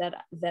two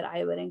that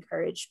I would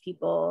encourage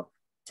people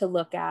to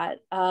look at.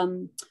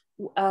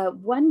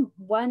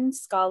 One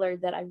scholar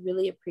that I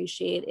really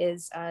appreciate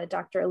is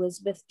Dr.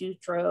 Elizabeth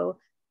Dutro,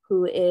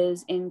 who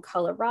is in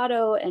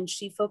Colorado, and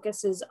she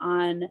focuses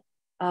on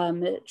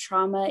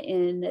trauma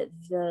in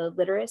the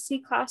literacy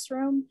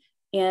classroom.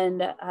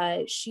 And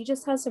she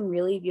just has some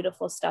really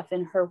beautiful stuff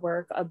in her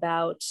work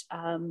about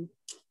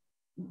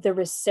the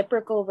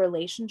reciprocal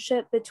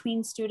relationship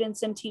between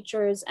students and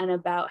teachers, and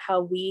about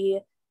how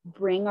we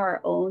bring our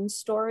own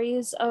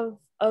stories of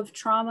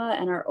trauma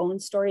and our own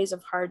stories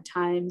of hard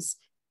times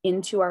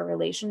into our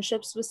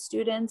relationships with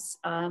students.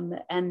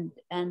 And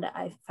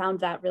I found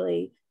that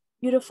really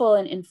beautiful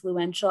and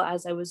influential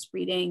as I was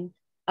reading.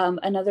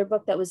 Another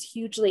book that was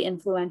hugely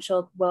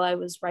influential while I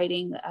was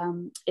writing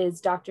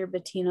is Dr.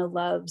 Bettina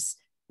Love's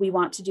We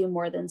Want to Do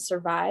More Than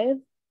Survive,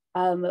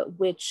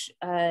 which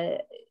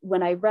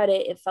when I read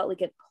it, it felt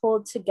like it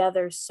pulled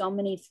together so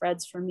many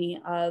threads for me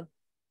of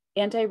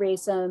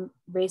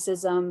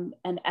anti-racism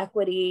and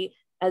equity,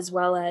 as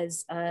well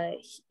as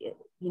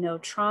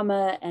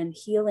trauma and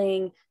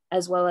healing,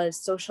 as well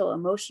as social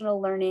emotional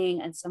learning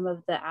and some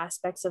of the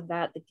aspects of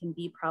that can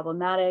be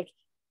problematic.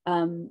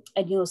 And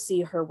you'll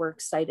see her work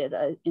cited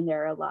in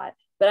there a lot.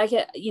 But I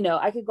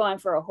could go on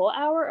for a whole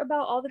hour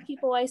about all the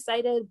people I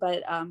cited,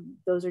 but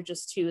those are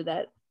just two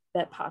that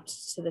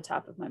popped to the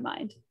top of my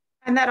mind.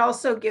 And that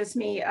also gives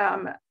me,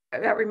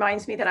 that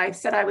reminds me that I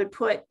said I would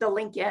put the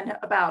link in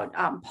about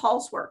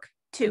Paul's work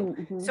too.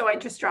 Mm-hmm. So I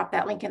just dropped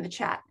that link in the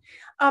chat.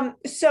 And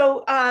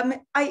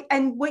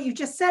what you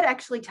just said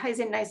actually ties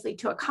in nicely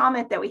to a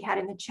comment that we had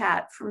in the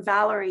chat from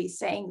Valerie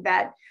saying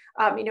that,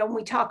 when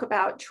we talk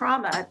about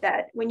trauma,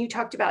 that when you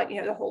talked about,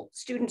 the whole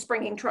students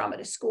bringing trauma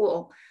to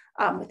school,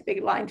 with a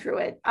big line through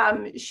it.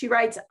 She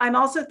writes, I'm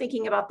also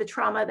thinking about the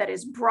trauma that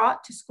is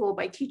brought to school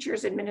by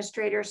teachers,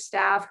 administrators,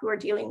 staff who are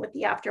dealing with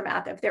the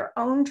aftermath of their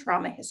own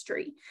trauma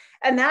history.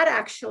 And that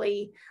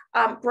actually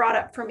brought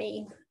up for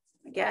me,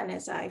 again,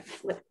 as I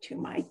flip to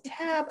my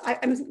tab,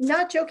 I'm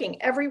not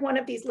joking, every one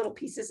of these little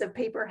pieces of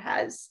paper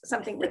has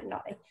something written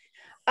on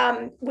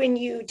it. When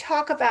you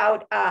talk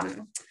about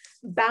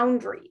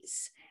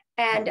boundaries,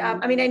 and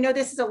I know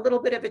this is a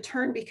little bit of a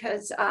turn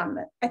because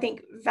I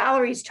think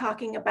Valerie's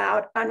talking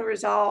about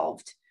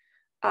unresolved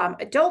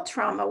adult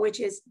trauma, which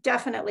is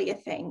definitely a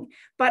thing.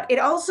 But it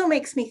also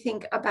makes me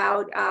think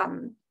about,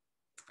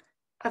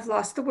 I've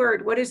lost the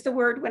word. What is the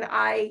word when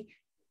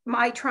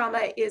my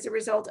trauma is a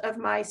result of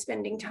my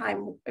spending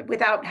time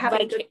without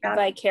having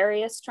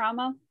vicarious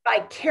trauma?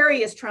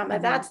 Vicarious trauma,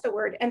 mm-hmm. That's the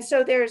word. And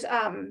so there's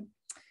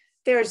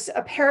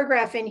a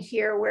paragraph in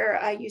here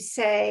where you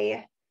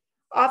say,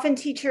 often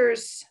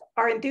teachers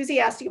are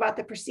enthusiastic about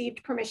the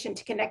perceived permission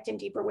to connect in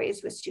deeper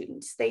ways with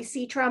students. They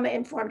see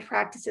trauma-informed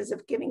practices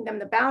of giving them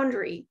the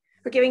boundary,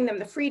 or giving them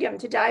the freedom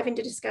to dive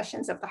into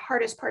discussions of the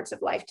hardest parts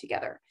of life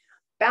together.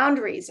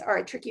 Boundaries are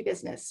a tricky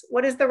business.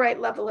 What is the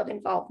right level of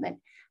involvement?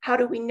 How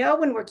do we know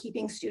when we're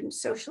keeping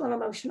students' social and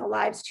emotional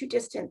lives too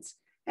distant?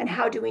 And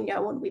how do we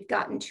know when we've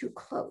gotten too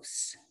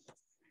close?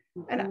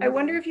 And I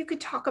wonder if you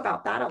could talk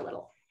about that a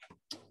little.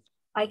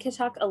 I could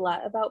talk a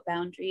lot about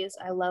boundaries.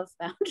 I love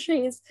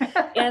boundaries.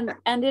 and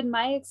in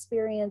my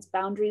experience,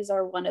 boundaries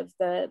are one of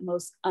the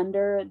most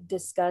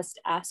under-discussed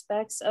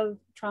aspects of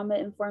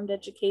trauma-informed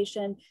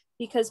education,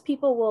 because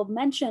people will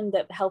mention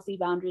that healthy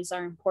boundaries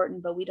are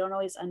important, but we don't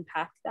always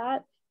unpack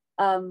that.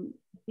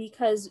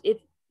 Because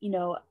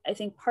I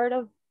think part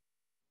of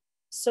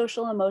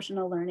social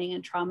emotional learning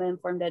and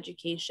trauma-informed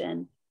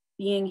education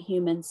being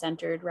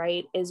human-centered,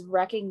 right, is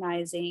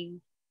recognizing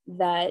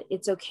that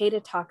it's okay to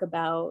talk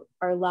about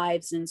our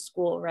lives in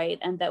school, right?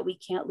 And that we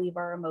can't leave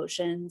our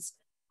emotions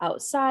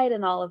outside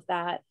and all of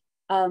that.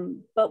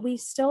 But we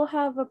still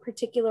have a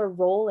particular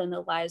role in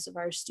the lives of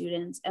our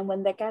students. And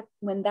when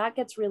that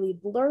gets really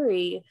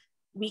blurry,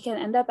 we can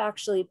end up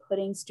actually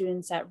putting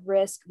students at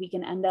risk. We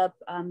can end up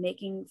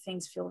making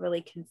things feel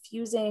really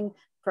confusing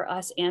for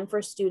us and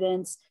for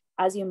students.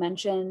 As you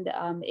mentioned,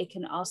 it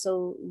can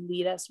also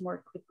lead us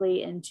more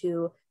quickly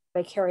into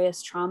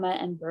vicarious trauma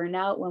and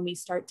burnout when we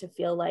start to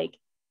feel like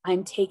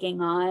I'm taking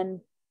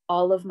on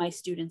all of my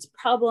students'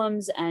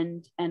 problems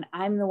and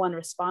I'm the one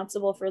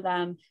responsible for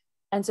them.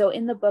 And so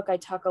in the book, I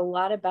talk a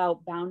lot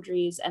about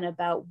boundaries and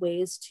about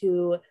ways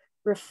to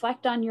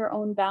reflect on your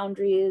own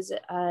boundaries.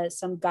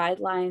 Some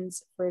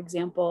guidelines, for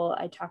example,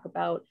 I talk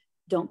about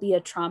don't be a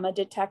trauma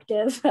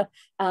detective,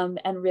 and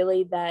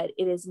really that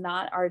it is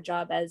not our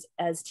job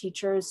as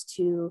teachers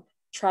to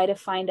try to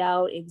find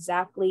out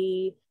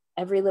exactly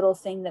every little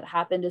thing that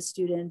happened to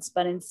students,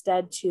 but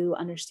instead to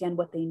understand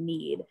what they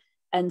need.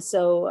 And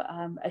so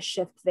a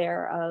shift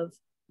there of,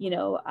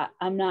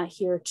 I'm not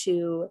here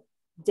to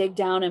dig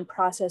down and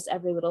process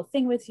every little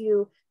thing with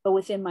you, but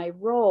within my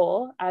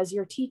role as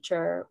your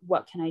teacher,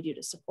 what can I do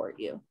to support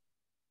you?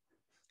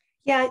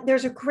 Yeah,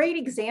 there's a great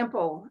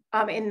example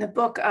in the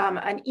book,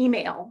 an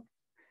email.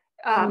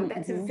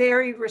 That's a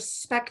very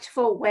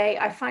respectful way.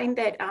 I find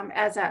that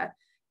as a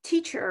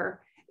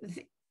teacher,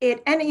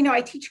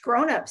 I teach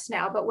grownups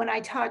now, but when I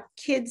taught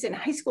kids and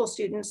high school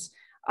students,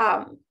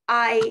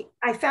 I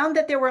found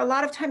that there were a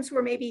lot of times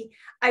where maybe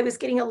I was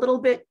getting a little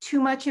bit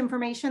too much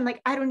information.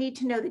 Like, I don't need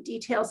to know the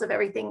details of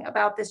everything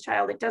about this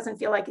child. It doesn't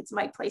feel like it's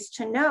my place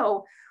to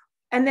know.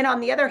 And then on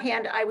the other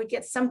hand, I would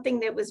get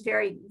something that was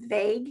very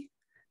vague.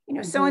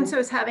 So-and-so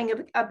is having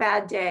a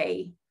bad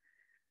day.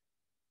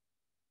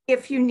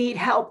 If you need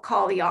help,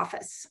 call the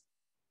office.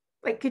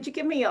 Like, could you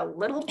give me a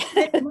little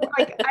bit more?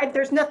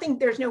 There's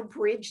no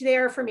bridge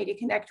there for me to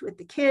connect with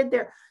the kid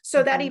there.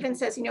 So that even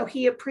says,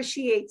 he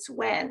appreciates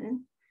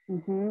when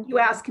you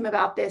ask him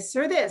about this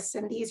or this,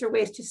 and these are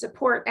ways to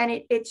support.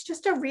 And it's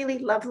just a really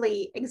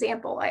lovely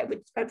example.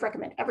 I'd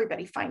recommend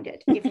everybody find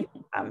it if you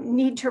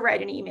need to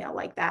write an email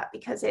like that,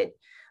 because it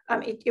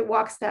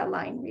walks that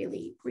line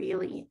really,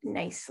 really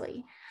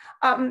nicely.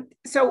 I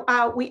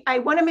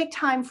want to make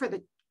time for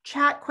the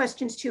chat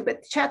questions too,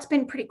 but the chat's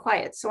been pretty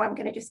quiet, so I'm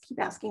going to just keep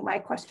asking my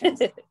questions.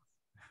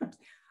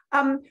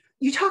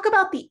 You talk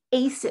about the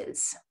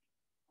ACEs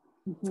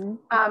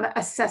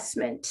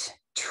assessment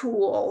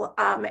tool,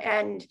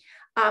 and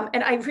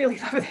I really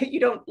love that you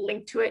don't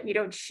link to it and you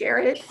don't share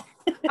it.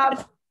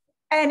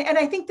 And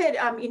I think that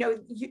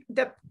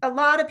a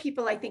lot of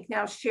people, I think,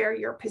 now share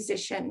your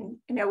position.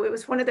 It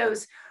was one of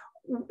those.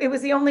 It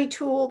was the only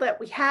tool that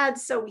we had,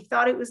 so we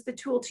thought it was the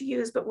tool to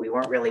use, but we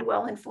weren't really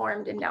well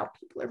informed, and now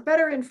people are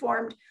better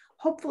informed.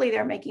 Hopefully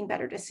they're making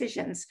better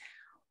decisions.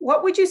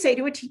 What would you say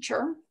to a teacher?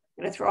 I'm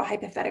going to throw a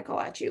hypothetical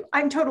at you.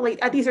 I'm totally,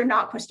 these are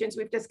not questions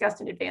we've discussed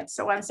in advance,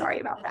 so I'm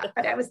sorry about that,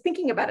 but I was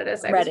thinking about it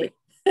as I was ready.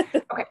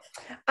 Okay.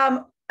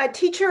 A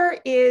teacher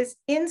is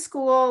in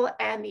school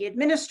and the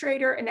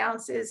administrator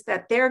announces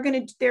that they're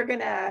going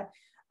to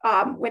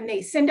when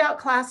they send out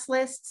class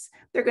lists,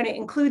 they're going to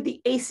include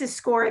the ACEs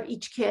score of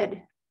each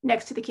kid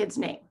next to the kid's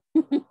name.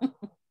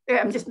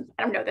 I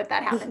don't know that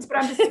happens, but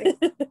I'm just saying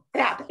it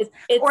happens.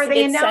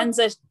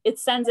 It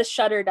sends a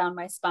shudder down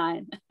my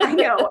spine. I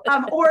know.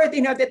 Or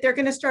that they're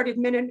going to start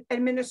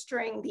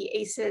administering the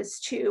ACEs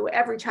to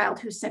every child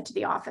who's sent to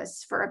the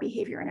office for a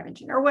behavior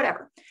intervention or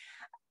whatever.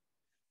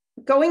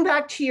 Going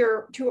back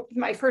to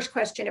my first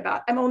question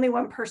about, I'm only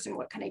one person,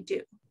 what can I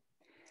do?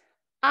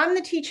 I'm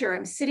the teacher,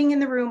 I'm sitting in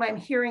the room, I'm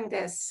hearing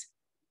this.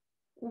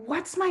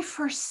 What's my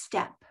first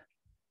step?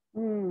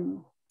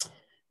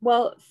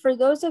 Well, for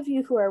those of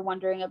you who are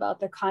wondering about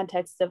the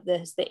context of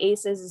this, the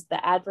ACEs is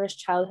the Adverse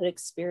Childhood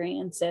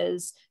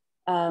Experiences.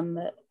 I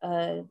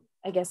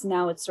guess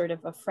now it's sort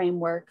of a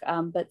framework,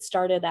 but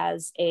started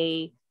as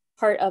a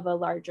part of a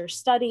larger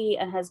study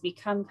and has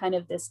become kind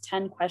of this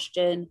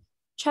 10-question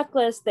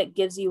checklist that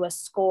gives you a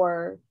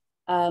score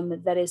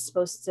that is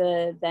supposed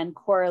to then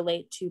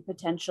correlate to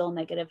potential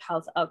negative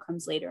health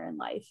outcomes later in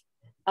life.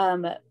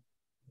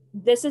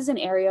 This is an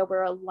area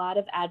where a lot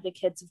of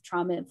advocates of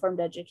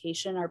trauma-informed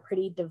education are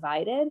pretty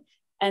divided.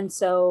 And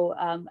so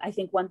I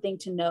think one thing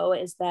to know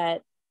is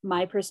that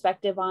my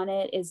perspective on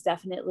it is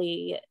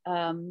definitely,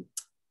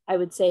 I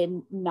would say,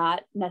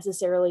 not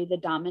necessarily the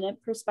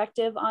dominant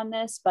perspective on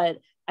this, but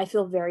I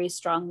feel very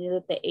strongly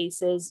that the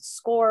ACEs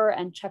score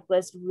and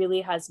checklist really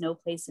has no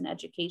place in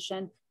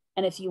education.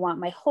 And if you want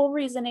my whole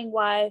reasoning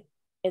why,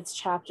 it's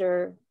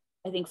chapter,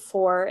 I think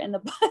 4 in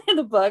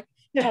the book,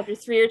 chapter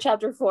 3 or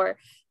chapter 4.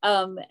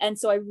 And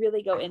so I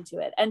really go into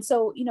it. And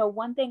so,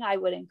 one thing I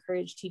would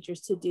encourage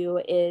teachers to do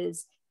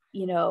is,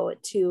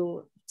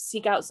 to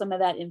seek out some of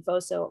that info.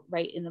 So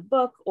right in the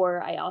book,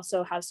 or I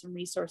also have some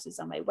resources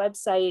on my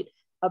website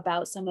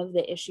about some of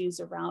the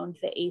issues around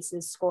the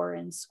ACEs score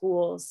in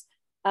schools.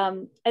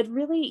 And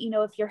really,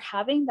 if you're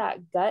having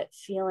that gut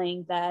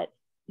feeling that,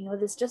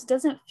 this just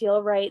doesn't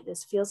feel right.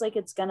 This feels like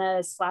it's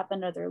gonna slap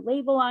another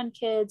label on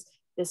kids.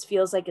 This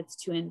feels like it's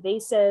too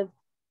invasive.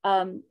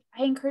 I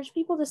encourage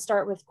people to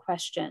start with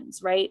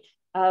questions, right?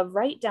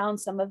 Write down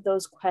some of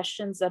those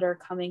questions that are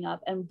coming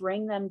up and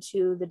bring them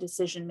to the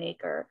decision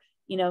maker.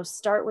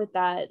 Start with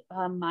that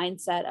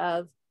mindset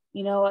of,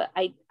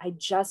 I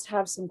just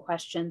have some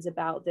questions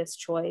about this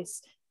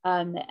choice,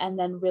 and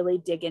then really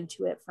dig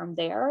into it from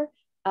there.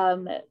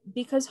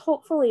 Because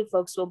hopefully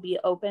folks will be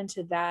open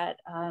to that.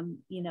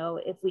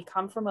 If we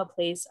come from a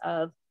place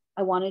of,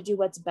 I want to do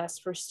what's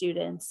best for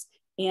students,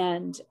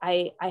 and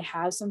I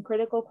have some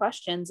critical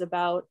questions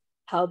about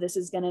how this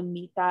is going to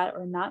meet that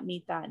or not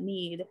meet that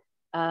need,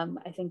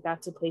 I think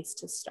that's a place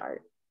to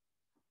start.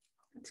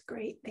 That's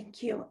great.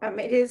 Thank you.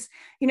 It is,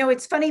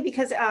 it's funny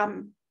because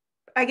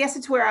I guess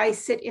it's where I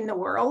sit in the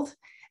world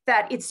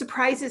that it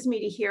surprises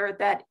me to hear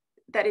that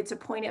it's a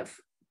point of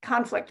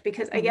conflict,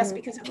 because I guess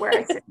because of where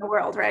I sit in the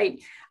world,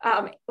 right?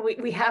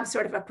 We have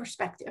sort of a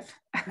perspective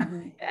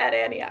at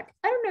Antioch.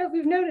 I don't know if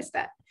you've noticed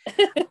that.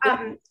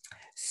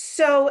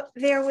 So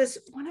there was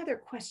one other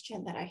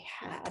question that I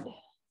had.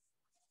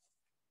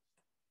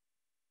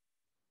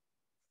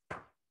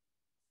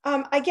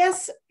 I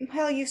guess,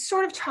 well, you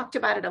sort of talked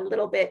about it a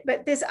little bit,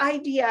 but this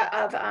idea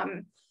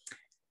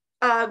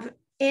of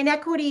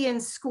inequity in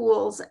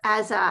schools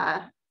as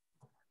a,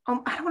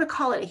 I don't want to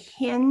call it a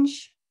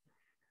hinge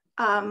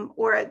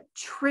or a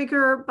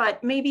trigger,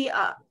 but maybe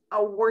a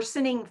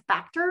worsening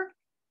factor.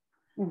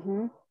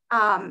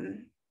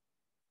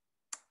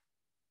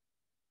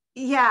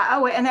 Yeah,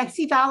 oh, and I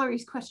see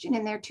Valerie's question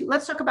in there too.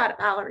 Let's talk about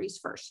Valerie's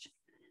first.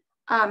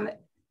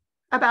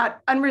 About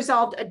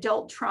unresolved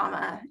adult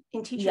trauma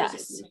in teachers and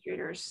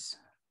administrators.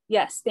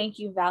 Yes, thank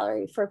you,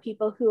 Valerie. For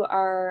people who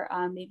are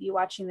maybe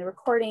watching the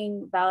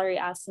recording, Valerie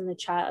asked in the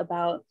chat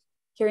about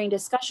hearing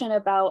discussion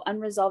about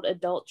unresolved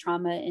adult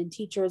trauma in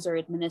teachers or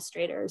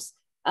administrators.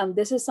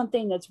 This is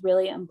something that's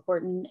really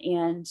important,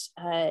 and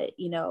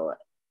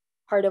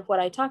part of what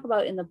I talk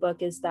about in the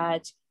book is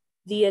that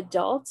the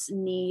adults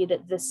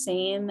need the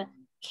same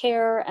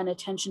care and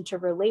attention to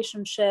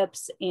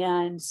relationships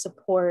and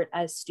support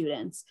as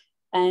students.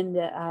 And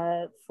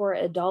for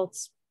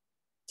adults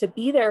to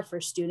be there for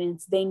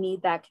students, they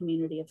need that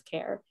community of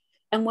care.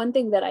 And one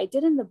thing that I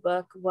did in the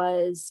book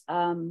was,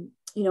 in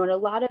a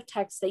lot of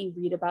texts that you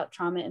read about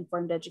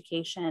trauma-informed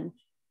education,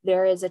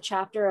 there is a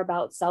chapter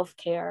about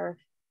self-care,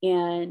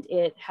 and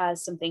it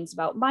has some things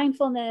about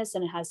mindfulness,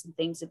 and it has some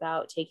things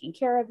about taking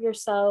care of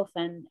yourself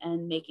and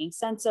making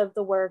sense of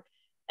the work.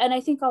 And I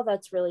think all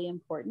that's really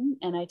important.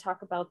 And I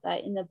talk about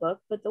that in the book,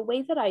 but the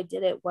way that I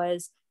did it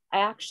was I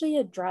actually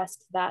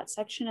addressed that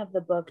section of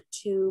the book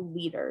to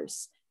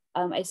leaders.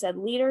 I said,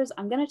 leaders,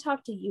 I'm going to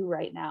talk to you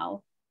right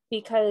now,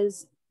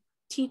 because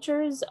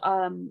teachers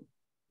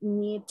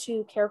need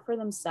to care for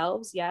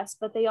themselves, yes,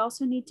 but they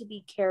also need to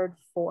be cared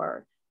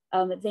for.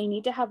 They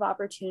need to have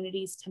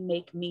opportunities to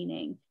make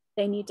meaning.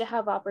 They need to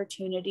have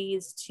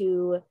opportunities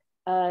to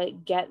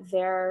get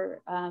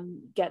their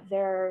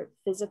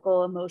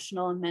physical,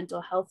 emotional, and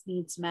mental health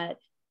needs met.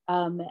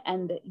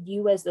 And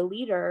you as the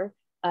leader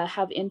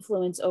have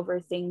influence over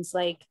things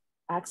like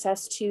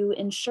access to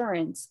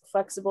insurance,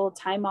 flexible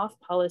time off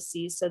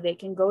policies so they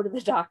can go to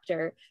the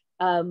doctor,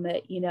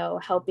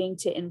 helping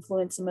to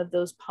influence some of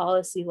those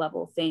policy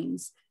level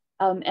things.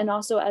 And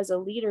also as a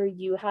leader,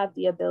 you have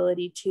the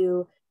ability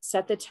to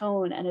set the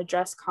tone and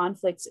address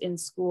conflicts in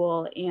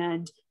school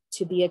and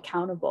to be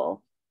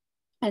accountable.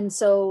 And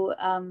so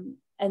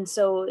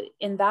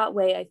in that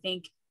way, I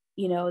think,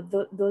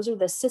 those are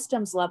the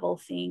systems level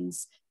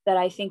things that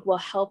I think will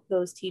help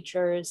those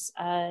teachers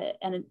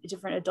and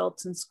different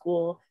adults in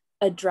school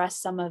address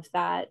some of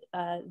that,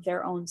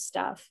 their own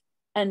stuff.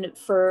 And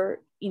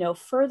for,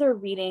 further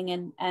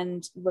reading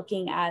and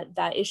looking at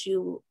that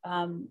issue,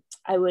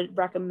 I would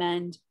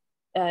recommend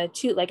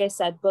like I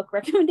said, book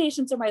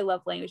recommendations are my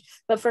love language,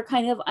 but for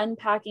kind of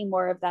unpacking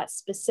more of that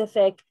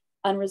specific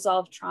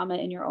unresolved trauma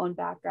in your own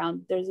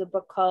background, there's a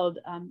book called,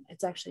 I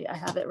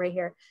have it right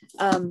here,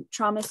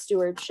 Trauma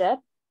Stewardship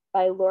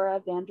by Laura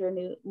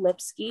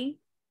Vandernoot-Lipsky,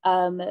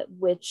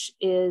 which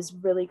is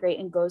really great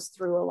and goes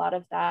through a lot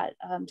of that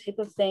type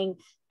of thing.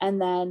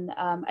 And then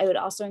I would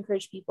also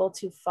encourage people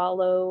to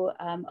follow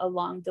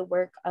along the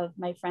work of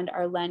my friend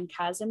Arlene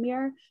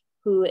Casimir,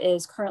 who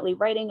is currently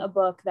writing a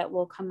book that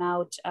will come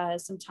out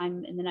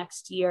sometime in the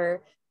next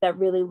year that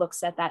really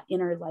looks at that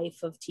inner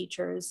life of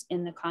teachers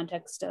in the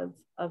context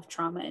of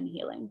trauma and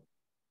healing.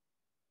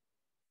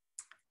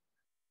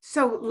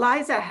 So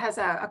Liza has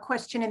a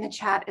question in the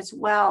chat as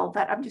well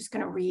that I'm just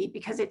going to read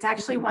because it's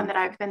actually one that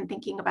I've been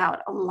thinking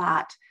about a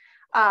lot.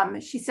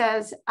 She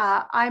says,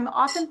 I'm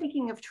often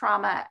thinking of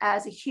trauma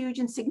as a huge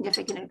and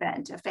significant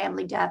event, a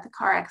family death, a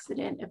car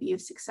accident,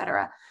 abuse,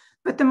 etc.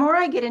 But the more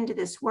I get into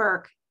this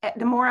work,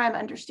 the more I'm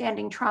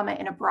understanding trauma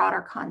in a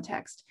broader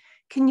context.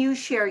 Can you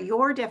share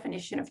your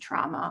definition of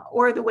trauma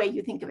or the way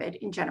you think of it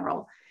in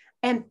general,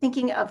 and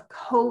thinking of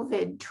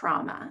COVID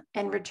trauma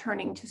and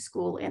returning to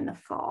school in the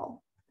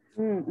fall?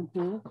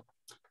 Mm-hmm.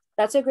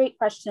 That's a great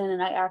question.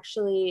 And I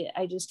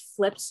just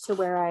flipped to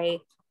where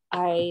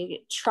I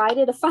try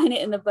to define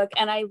it in the book.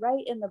 And I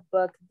write in the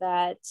book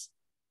that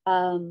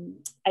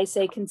I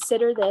say,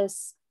 consider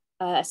this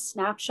a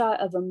snapshot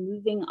of a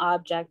moving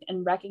object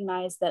and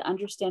recognize that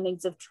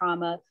understandings of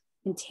trauma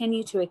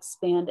continue to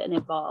expand and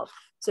evolve.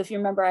 So if you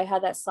remember, I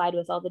had that slide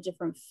with all the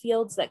different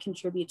fields that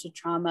contribute to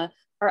trauma.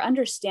 Our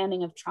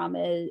understanding of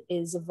trauma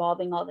is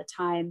evolving all the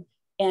time.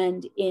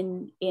 And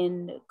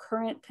in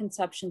current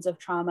conceptions of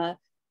trauma,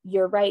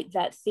 you're right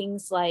that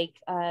things like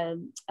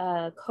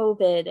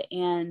COVID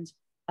and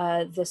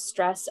the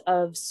stress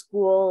of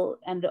school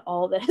and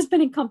all that has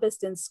been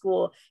encompassed in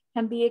school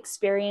can be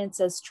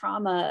experienced as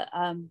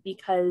trauma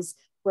because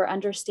we're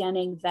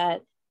understanding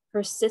that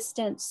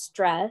persistent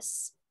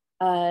stress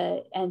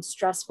and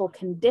stressful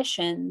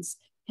conditions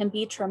can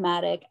be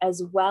traumatic,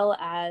 as well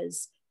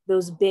as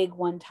those big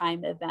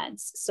one-time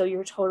events. So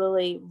you're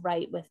totally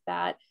right with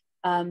that.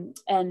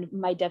 And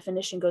my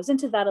definition goes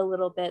into that a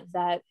little bit,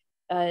 that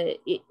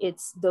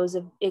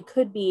it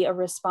could be a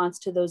response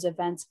to those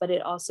events, but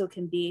it also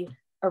can be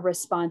a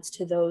response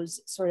to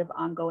those sort of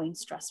ongoing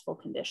stressful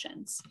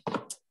conditions.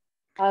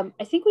 I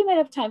think we might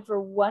have time for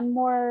one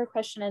more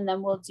question, and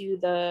then we'll do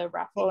the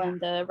raffle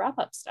and the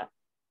wrap-up stuff.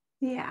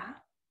 Yeah.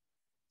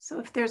 So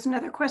if there's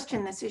another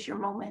question, this is your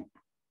moment.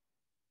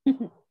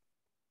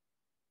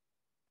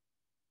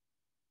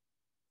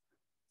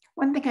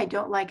 One thing I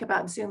don't like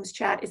about Zoom's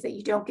chat is that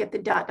you don't get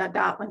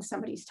the ... when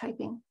somebody's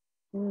typing.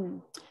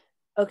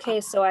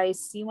 Okay, so I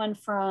see one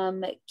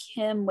from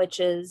Kim, which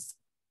is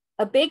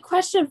a big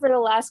question for the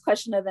last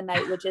question of the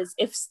night, which is,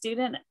 if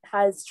student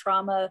has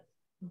trauma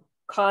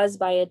caused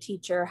by a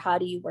teacher, how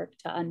do you work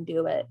to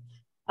undo it?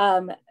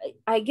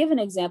 I give an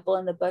example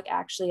in the book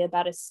actually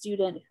about a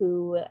student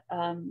who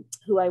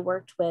I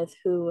worked with,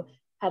 who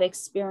had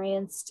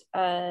experienced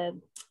a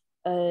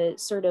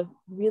sort of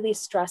really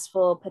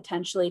stressful,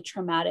 potentially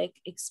traumatic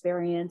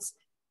experience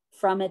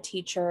from a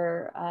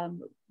teacher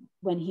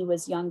when he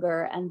was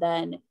younger, and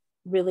then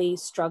really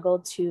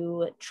struggled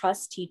to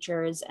trust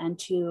teachers and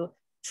to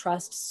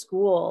trust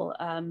school,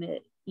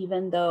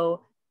 even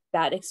though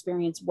that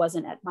experience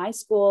wasn't at my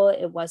school,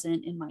 it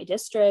wasn't in my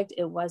district,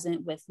 it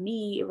wasn't with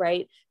me,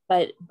 right?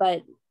 But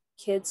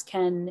kids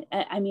can,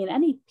 I mean,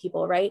 any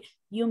people, right?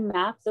 You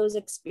map those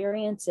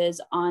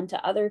experiences onto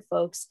other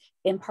folks,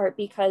 in part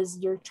because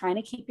you're trying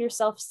to keep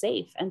yourself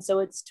safe. And so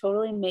it's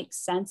totally makes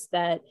sense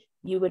that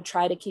you would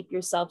try to keep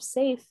yourself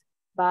safe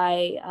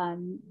by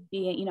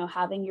being,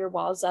 having your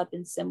walls up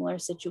in similar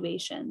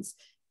situations.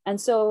 And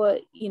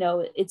so,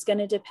 it's going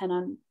to depend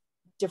on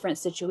different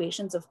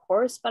situations, of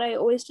course, but I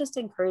always just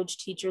encourage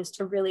teachers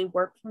to really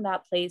work from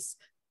that place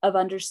of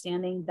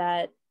understanding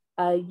that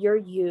you're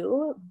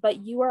you,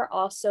 but you are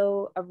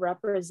also a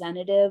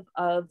representative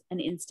of an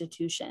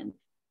institution.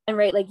 And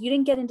right, like, you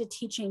didn't get into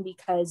teaching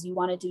because you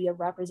wanted to be a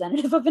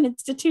representative of an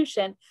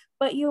institution,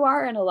 but you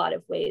are in a lot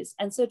of ways.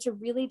 And so to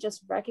really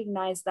just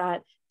recognize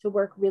that, to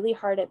work really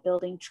hard at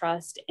building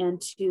trust, and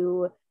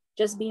to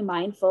just be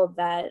mindful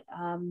that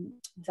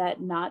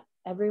that not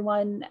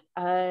everyone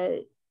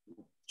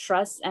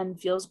trusts and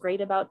feels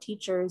great about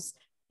teachers,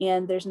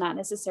 and there's not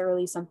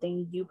necessarily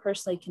something you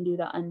personally can do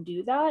to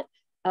undo that.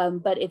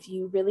 But if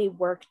you really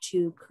work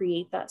to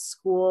create that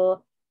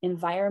school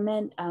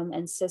environment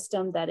and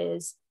system that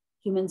is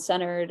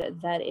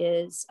human-centered, that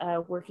is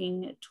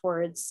working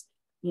towards,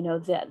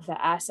 the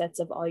assets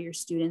of all your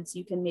students,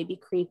 you can maybe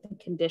create the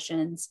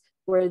conditions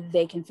where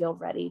they can feel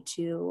ready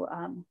to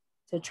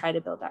try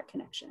to build that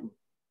connection.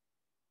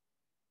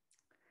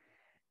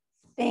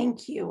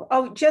 Thank you.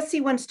 Oh,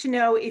 Jesse wants to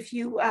know if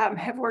you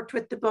have worked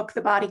with the book,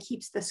 The Body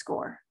Keeps the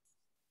Score.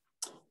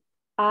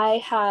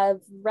 I have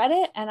read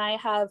it, and I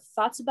have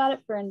thoughts about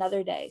it for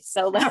another day.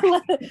 So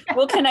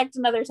we'll connect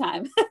another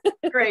time.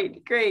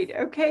 Great.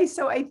 Okay,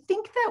 so I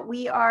think that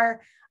we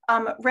are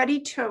ready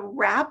to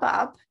wrap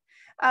up.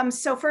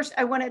 So first,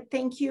 I want to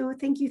thank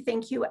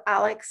you,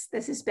 Alex.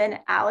 This has been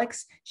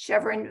Alex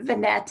Shevrin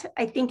Venet.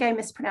 I think I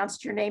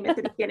mispronounced your name at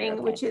the beginning,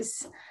 okay. Which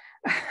is,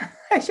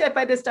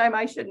 by this time,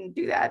 I shouldn't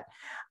do that.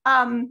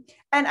 And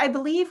I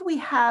believe we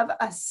have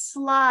a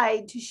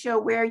slide to show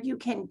where you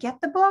can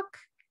get the book.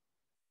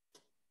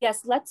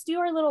 Yes, let's do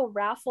our little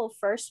raffle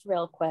first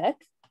real quick,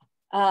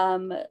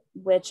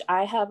 which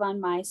I have on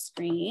my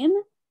screen.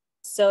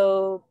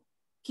 So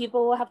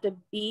people will have to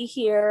be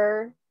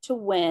here to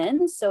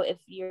win. So if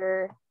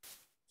you're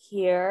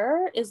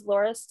here, is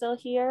Laura still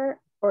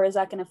here? Or is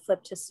that going to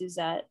flip to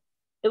Suzette?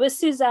 It was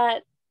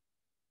Suzette.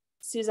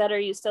 Suzette, are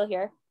you still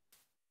here?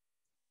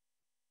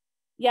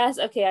 Yes,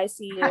 okay, I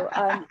see you.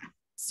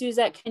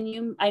 Suzette,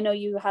 I know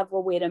you have a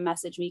way to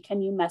message me.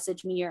 Can you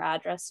message me your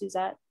address,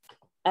 Suzette?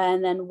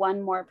 And then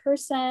one more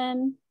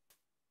person.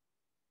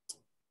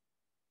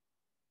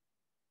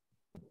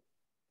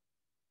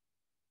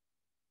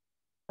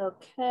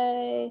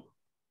 Okay.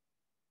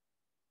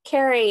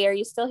 Carrie, are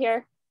you still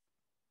here?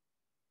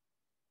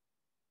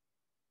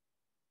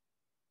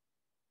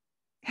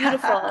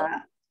 Beautiful.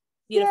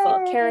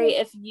 Beautiful. Yay. Carrie,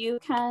 if you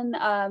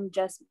can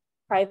just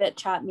private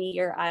chat me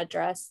your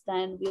address,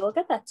 then we will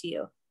get that to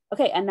you.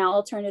 Okay, and now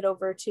I'll turn it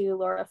over to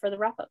Laura for the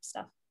wrap-up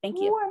stuff. Thank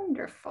you.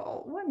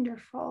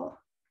 Wonderful.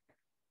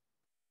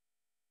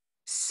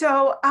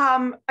 So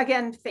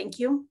again, thank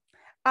you.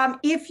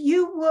 If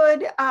you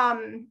would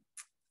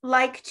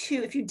like to,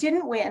 if you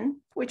didn't win,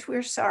 which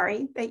we're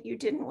sorry that you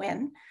didn't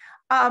win,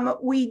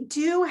 we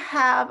do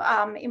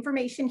have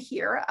information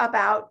here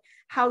about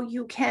how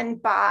you can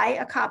buy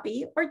a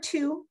copy or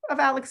two of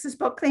Alex's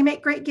book. They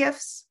make great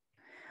gifts,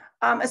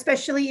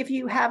 especially if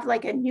you have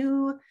like a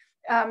new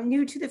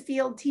to the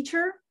field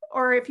teacher,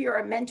 or if you're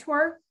a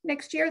mentor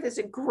next year. There's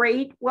a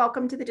great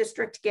welcome to the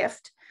district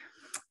gift.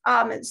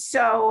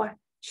 So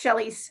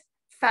Shelley's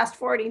fast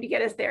forwarding to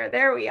get us there.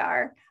 There we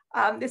are.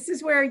 This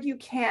is where you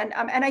can,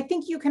 and I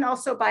think you can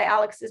also buy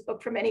Alex's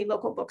book from any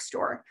local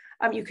bookstore.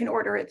 You can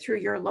order it through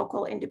your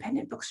local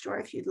independent bookstore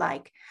if you'd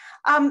like.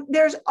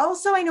 There's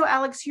also, I know,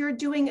 Alex, you're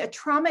doing a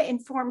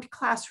trauma-informed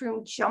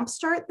classroom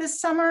jumpstart this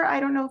summer. I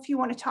don't know if you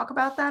want to talk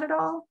about that at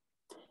all.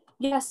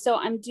 Yes, so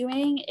I'm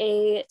doing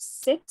a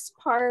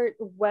 6-part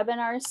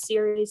webinar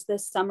series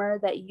this summer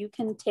that you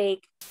can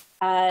take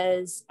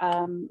as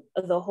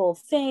the whole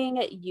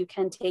thing. You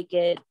can take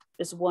it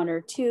just 1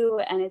 or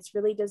 2, and it's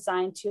really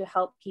designed to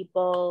help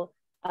people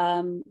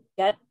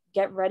get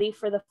ready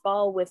for the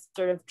fall with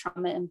sort of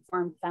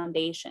trauma-informed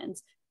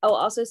foundations. I'll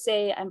also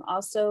say I'm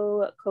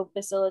also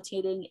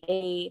co-facilitating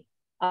a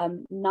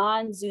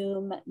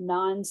non-Zoom,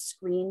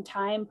 non-screen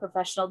time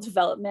professional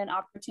development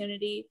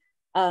opportunity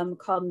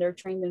called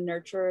Nurturing the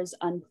Nurturers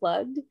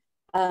Unplugged.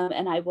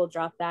 And I will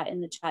drop that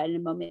in the chat in a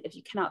moment. If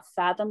you cannot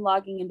fathom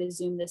logging into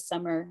Zoom this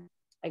summer,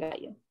 I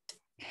got you.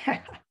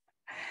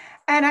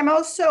 And I'm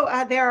also,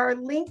 there are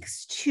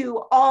links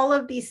to all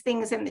of these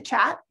things in the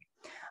chat.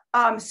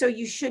 So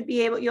you should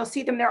be able, you'll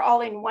see them, they're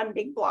all in one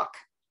big block.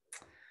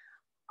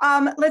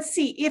 Let's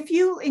see, if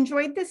you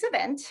enjoyed this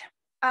event,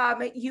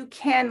 you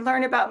can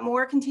learn about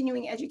more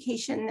continuing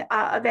education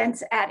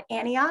events at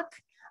Antioch.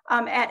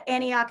 At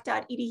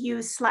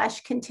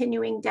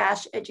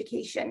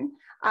antioch.edu/continuing-education.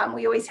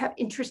 We always have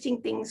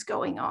interesting things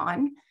going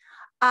on.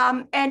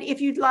 And if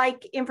you'd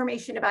like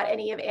information about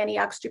any of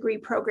Antioch's degree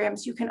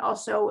programs, you can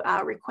also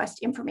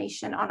request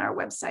information on our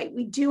website.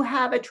 We do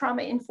have a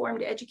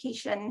trauma-informed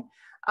education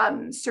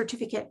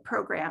certificate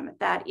program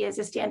that is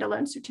a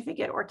standalone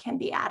certificate or can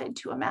be added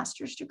to a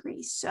master's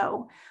degree.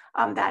 So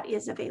that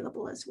is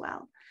available as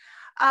well.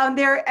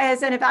 There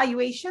is an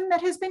evaluation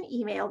that has been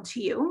emailed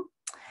to you.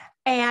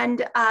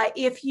 And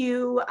if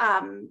you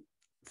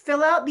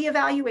fill out the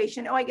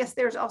evaluation, I guess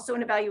there's also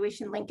an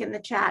evaluation link in the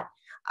chat,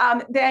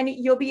 then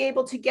you'll be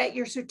able to get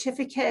your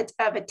certificate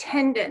of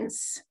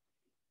attendance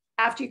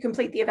after you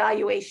complete the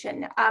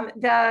evaluation.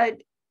 The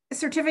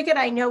certificate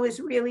I know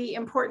is really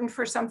important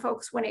for some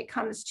folks when it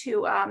comes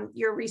to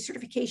your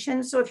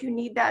recertification. So if you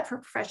need that for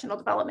professional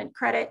development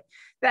credit,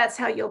 that's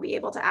how you'll be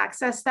able to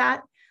access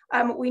that.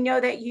 We know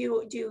that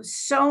you do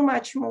so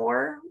much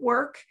more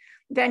work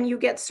than you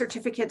get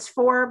certificates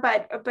for,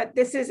 but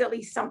this is at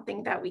least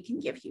something that we can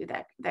give you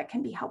that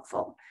can be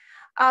helpful.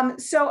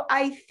 So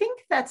I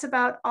think that's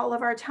about all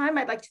of our time.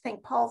 I'd like to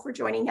thank Paul for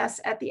joining us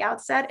at the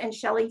outset and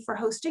Shelley for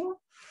hosting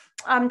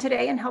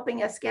today and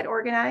helping us get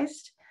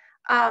organized.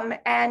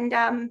 And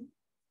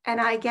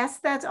I guess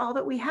that's all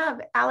that we have.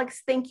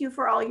 Alex, thank you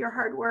for all your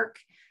hard work.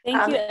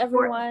 Thank you,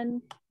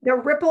 everyone. The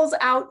ripples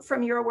out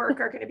from your work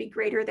are going to be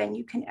greater than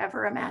you can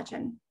ever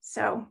imagine.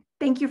 So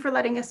thank you for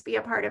letting us be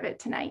a part of it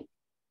tonight.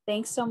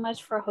 Thanks so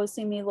much for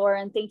hosting me,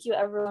 Laura, and thank you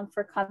everyone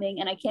for coming.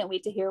 And I can't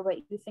wait to hear what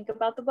you think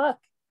about the book.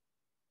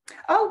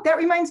 Oh, that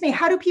reminds me.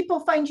 How do people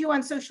find you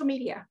on social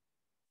media?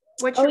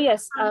 Oh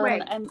yes,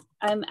 I'm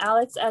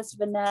Alex S.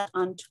 Venet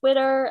on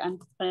Twitter. I'm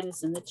putting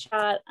this in the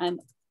chat. I'm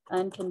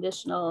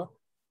Unconditional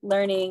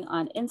Learning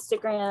on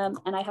Instagram,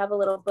 and I have a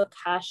little book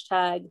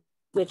hashtag,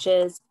 which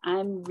is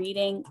I'm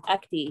reading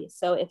ECTI.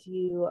 So if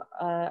you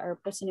are a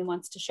person who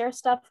wants to share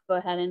stuff, go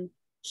ahead and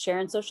share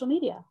on social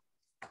media.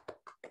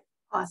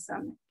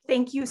 Awesome.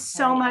 Thank you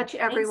so much,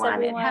 everyone.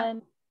 Thanks, everyone.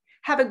 And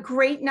have a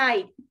great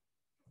night.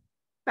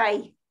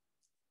 Bye.